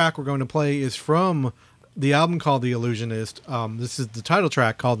 This track we're going to play is from the album called The Illusionist. This is the title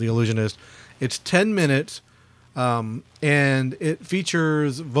track called The Illusionist. It's 10 minutes, and it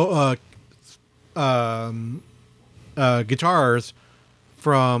features guitars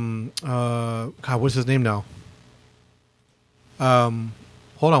from God, what's his name now?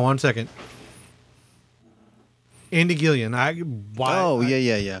 Hold on one second. Andy Gillian. Yeah.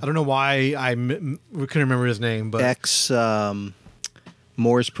 Yeah. I don't know why we couldn't remember his name, but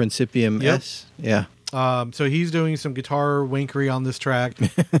Mors Principium Yep. S. Yeah. So he's doing some guitar wankery on this track.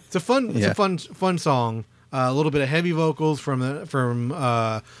 It's a fun song. A little bit of heavy vocals from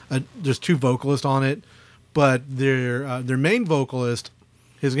there's 2 vocalists on it, but their main vocalist,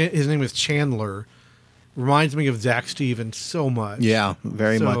 his name is Chandler. Reminds me of Zach Stevens so much. Yeah,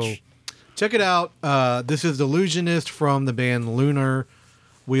 very much. Check it out. This is The Illusionist from the band Lunar.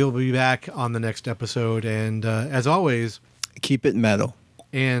 We'll be back on the next episode, and as always, Keep it metal.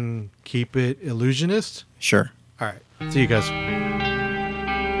 and keep it illusionist. Sure. All right. See you guys.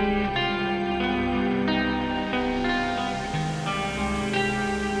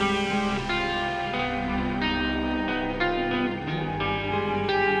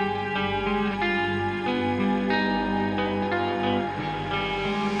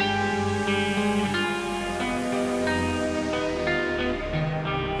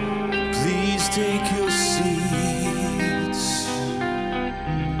 Please take your seats.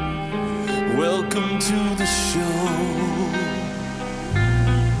 Welcome to the show.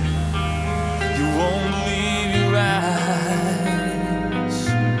 You won't believe your eyes.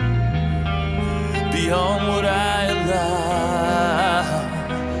 beyond what I allow.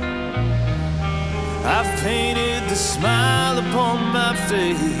 I've painted the smile upon my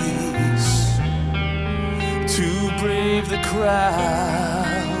face to brave the crowds.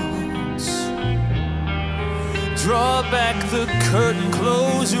 Draw back the curtain,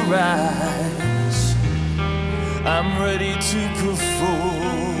 close your eyes. I'm ready to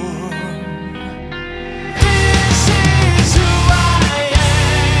perform. This is who I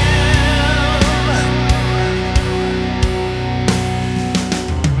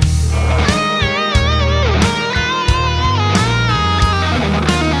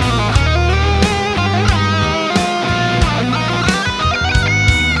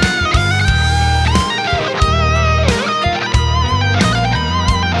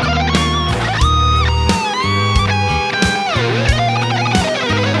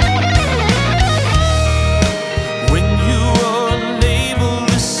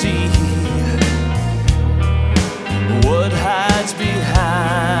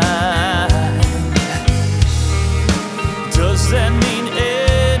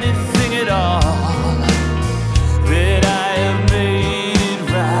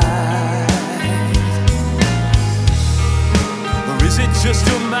just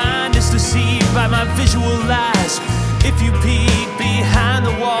your mind is deceived by my visual lies. If you peek behind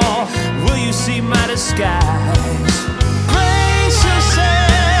the wall, will you see my disguise? Brace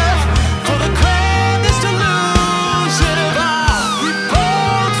yourself for the grandest illusion of all. We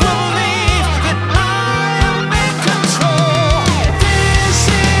both will believe that I am in control. This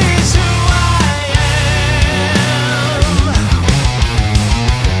is who I am.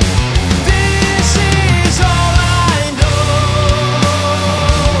 This is all I know.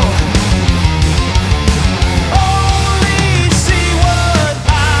 Only see what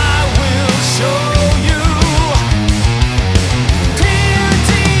I will show you.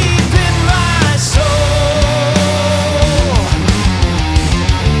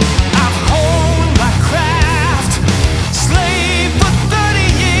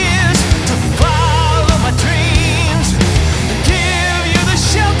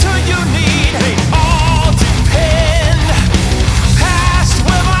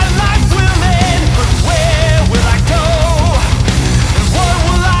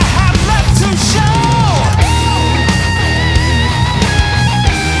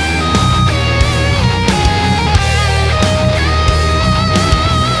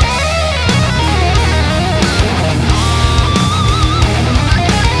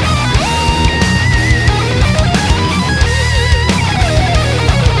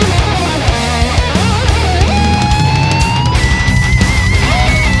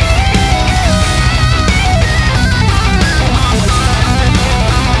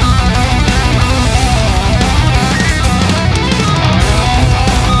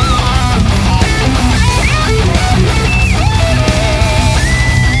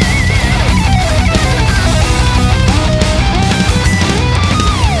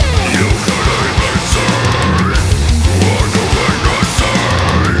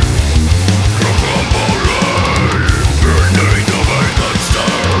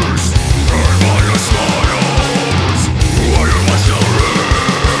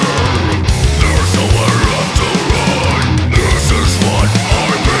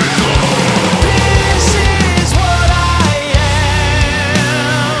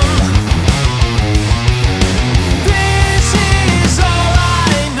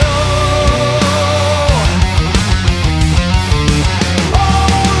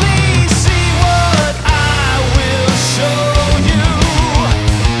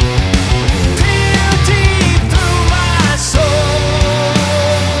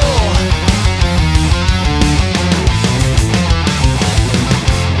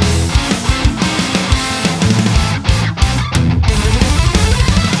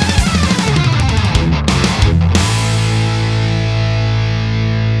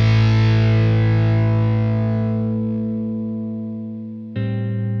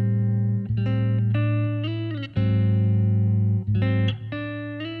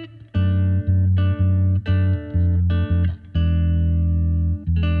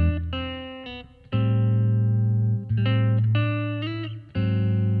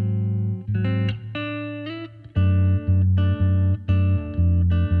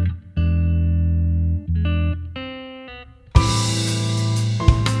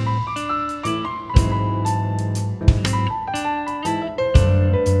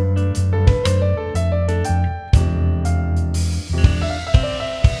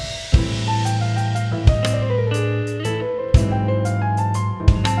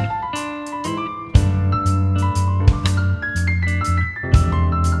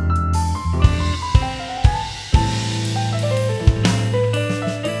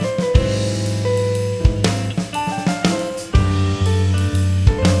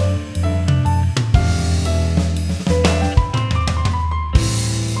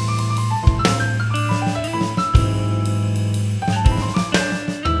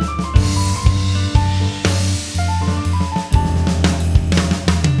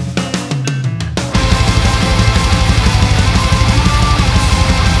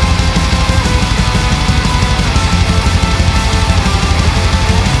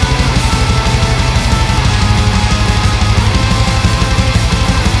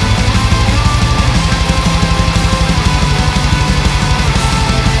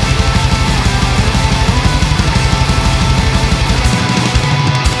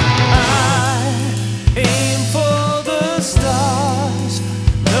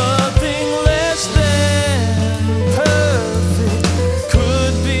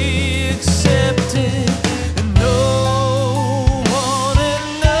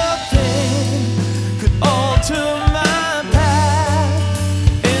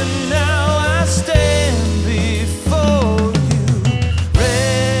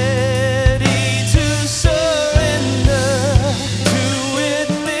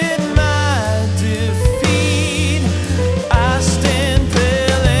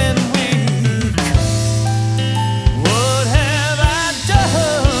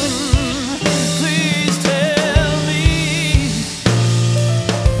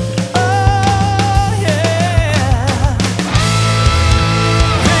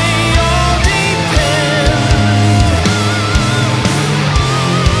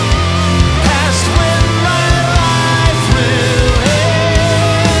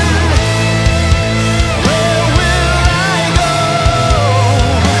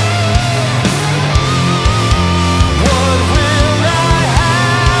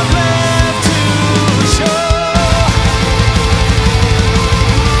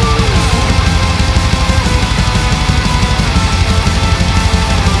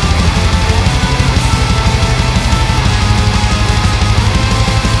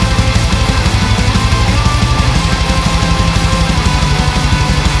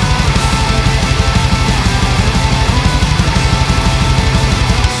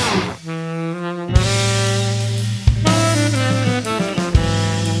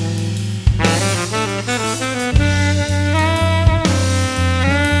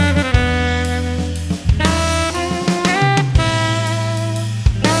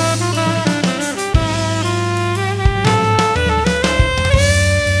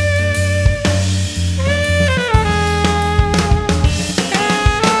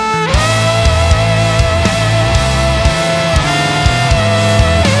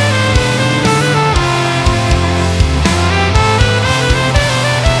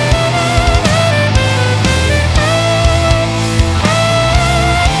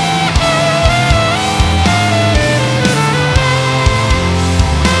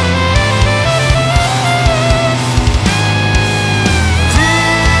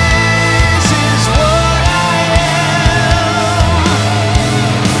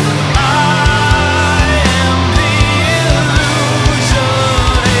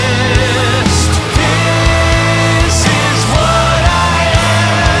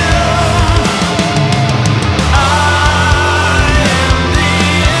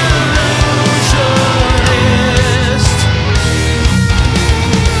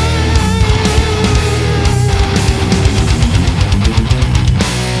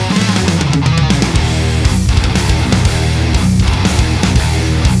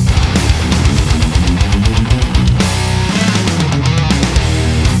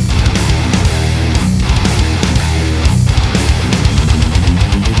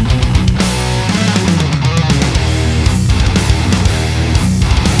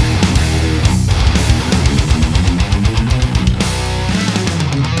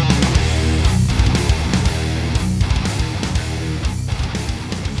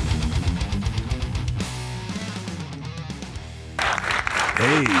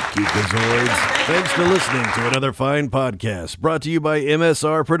 Hey, Geekazoids. Thanks for listening to another fine podcast brought to you by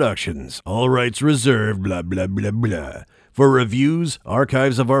MSR Productions. All rights reserved, blah, blah, blah, blah. For reviews,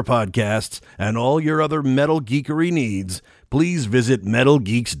 archives of our podcasts, and all your other metal geekery needs, please visit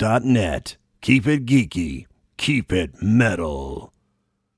metalgeeks.net. Keep it geeky. Keep it metal.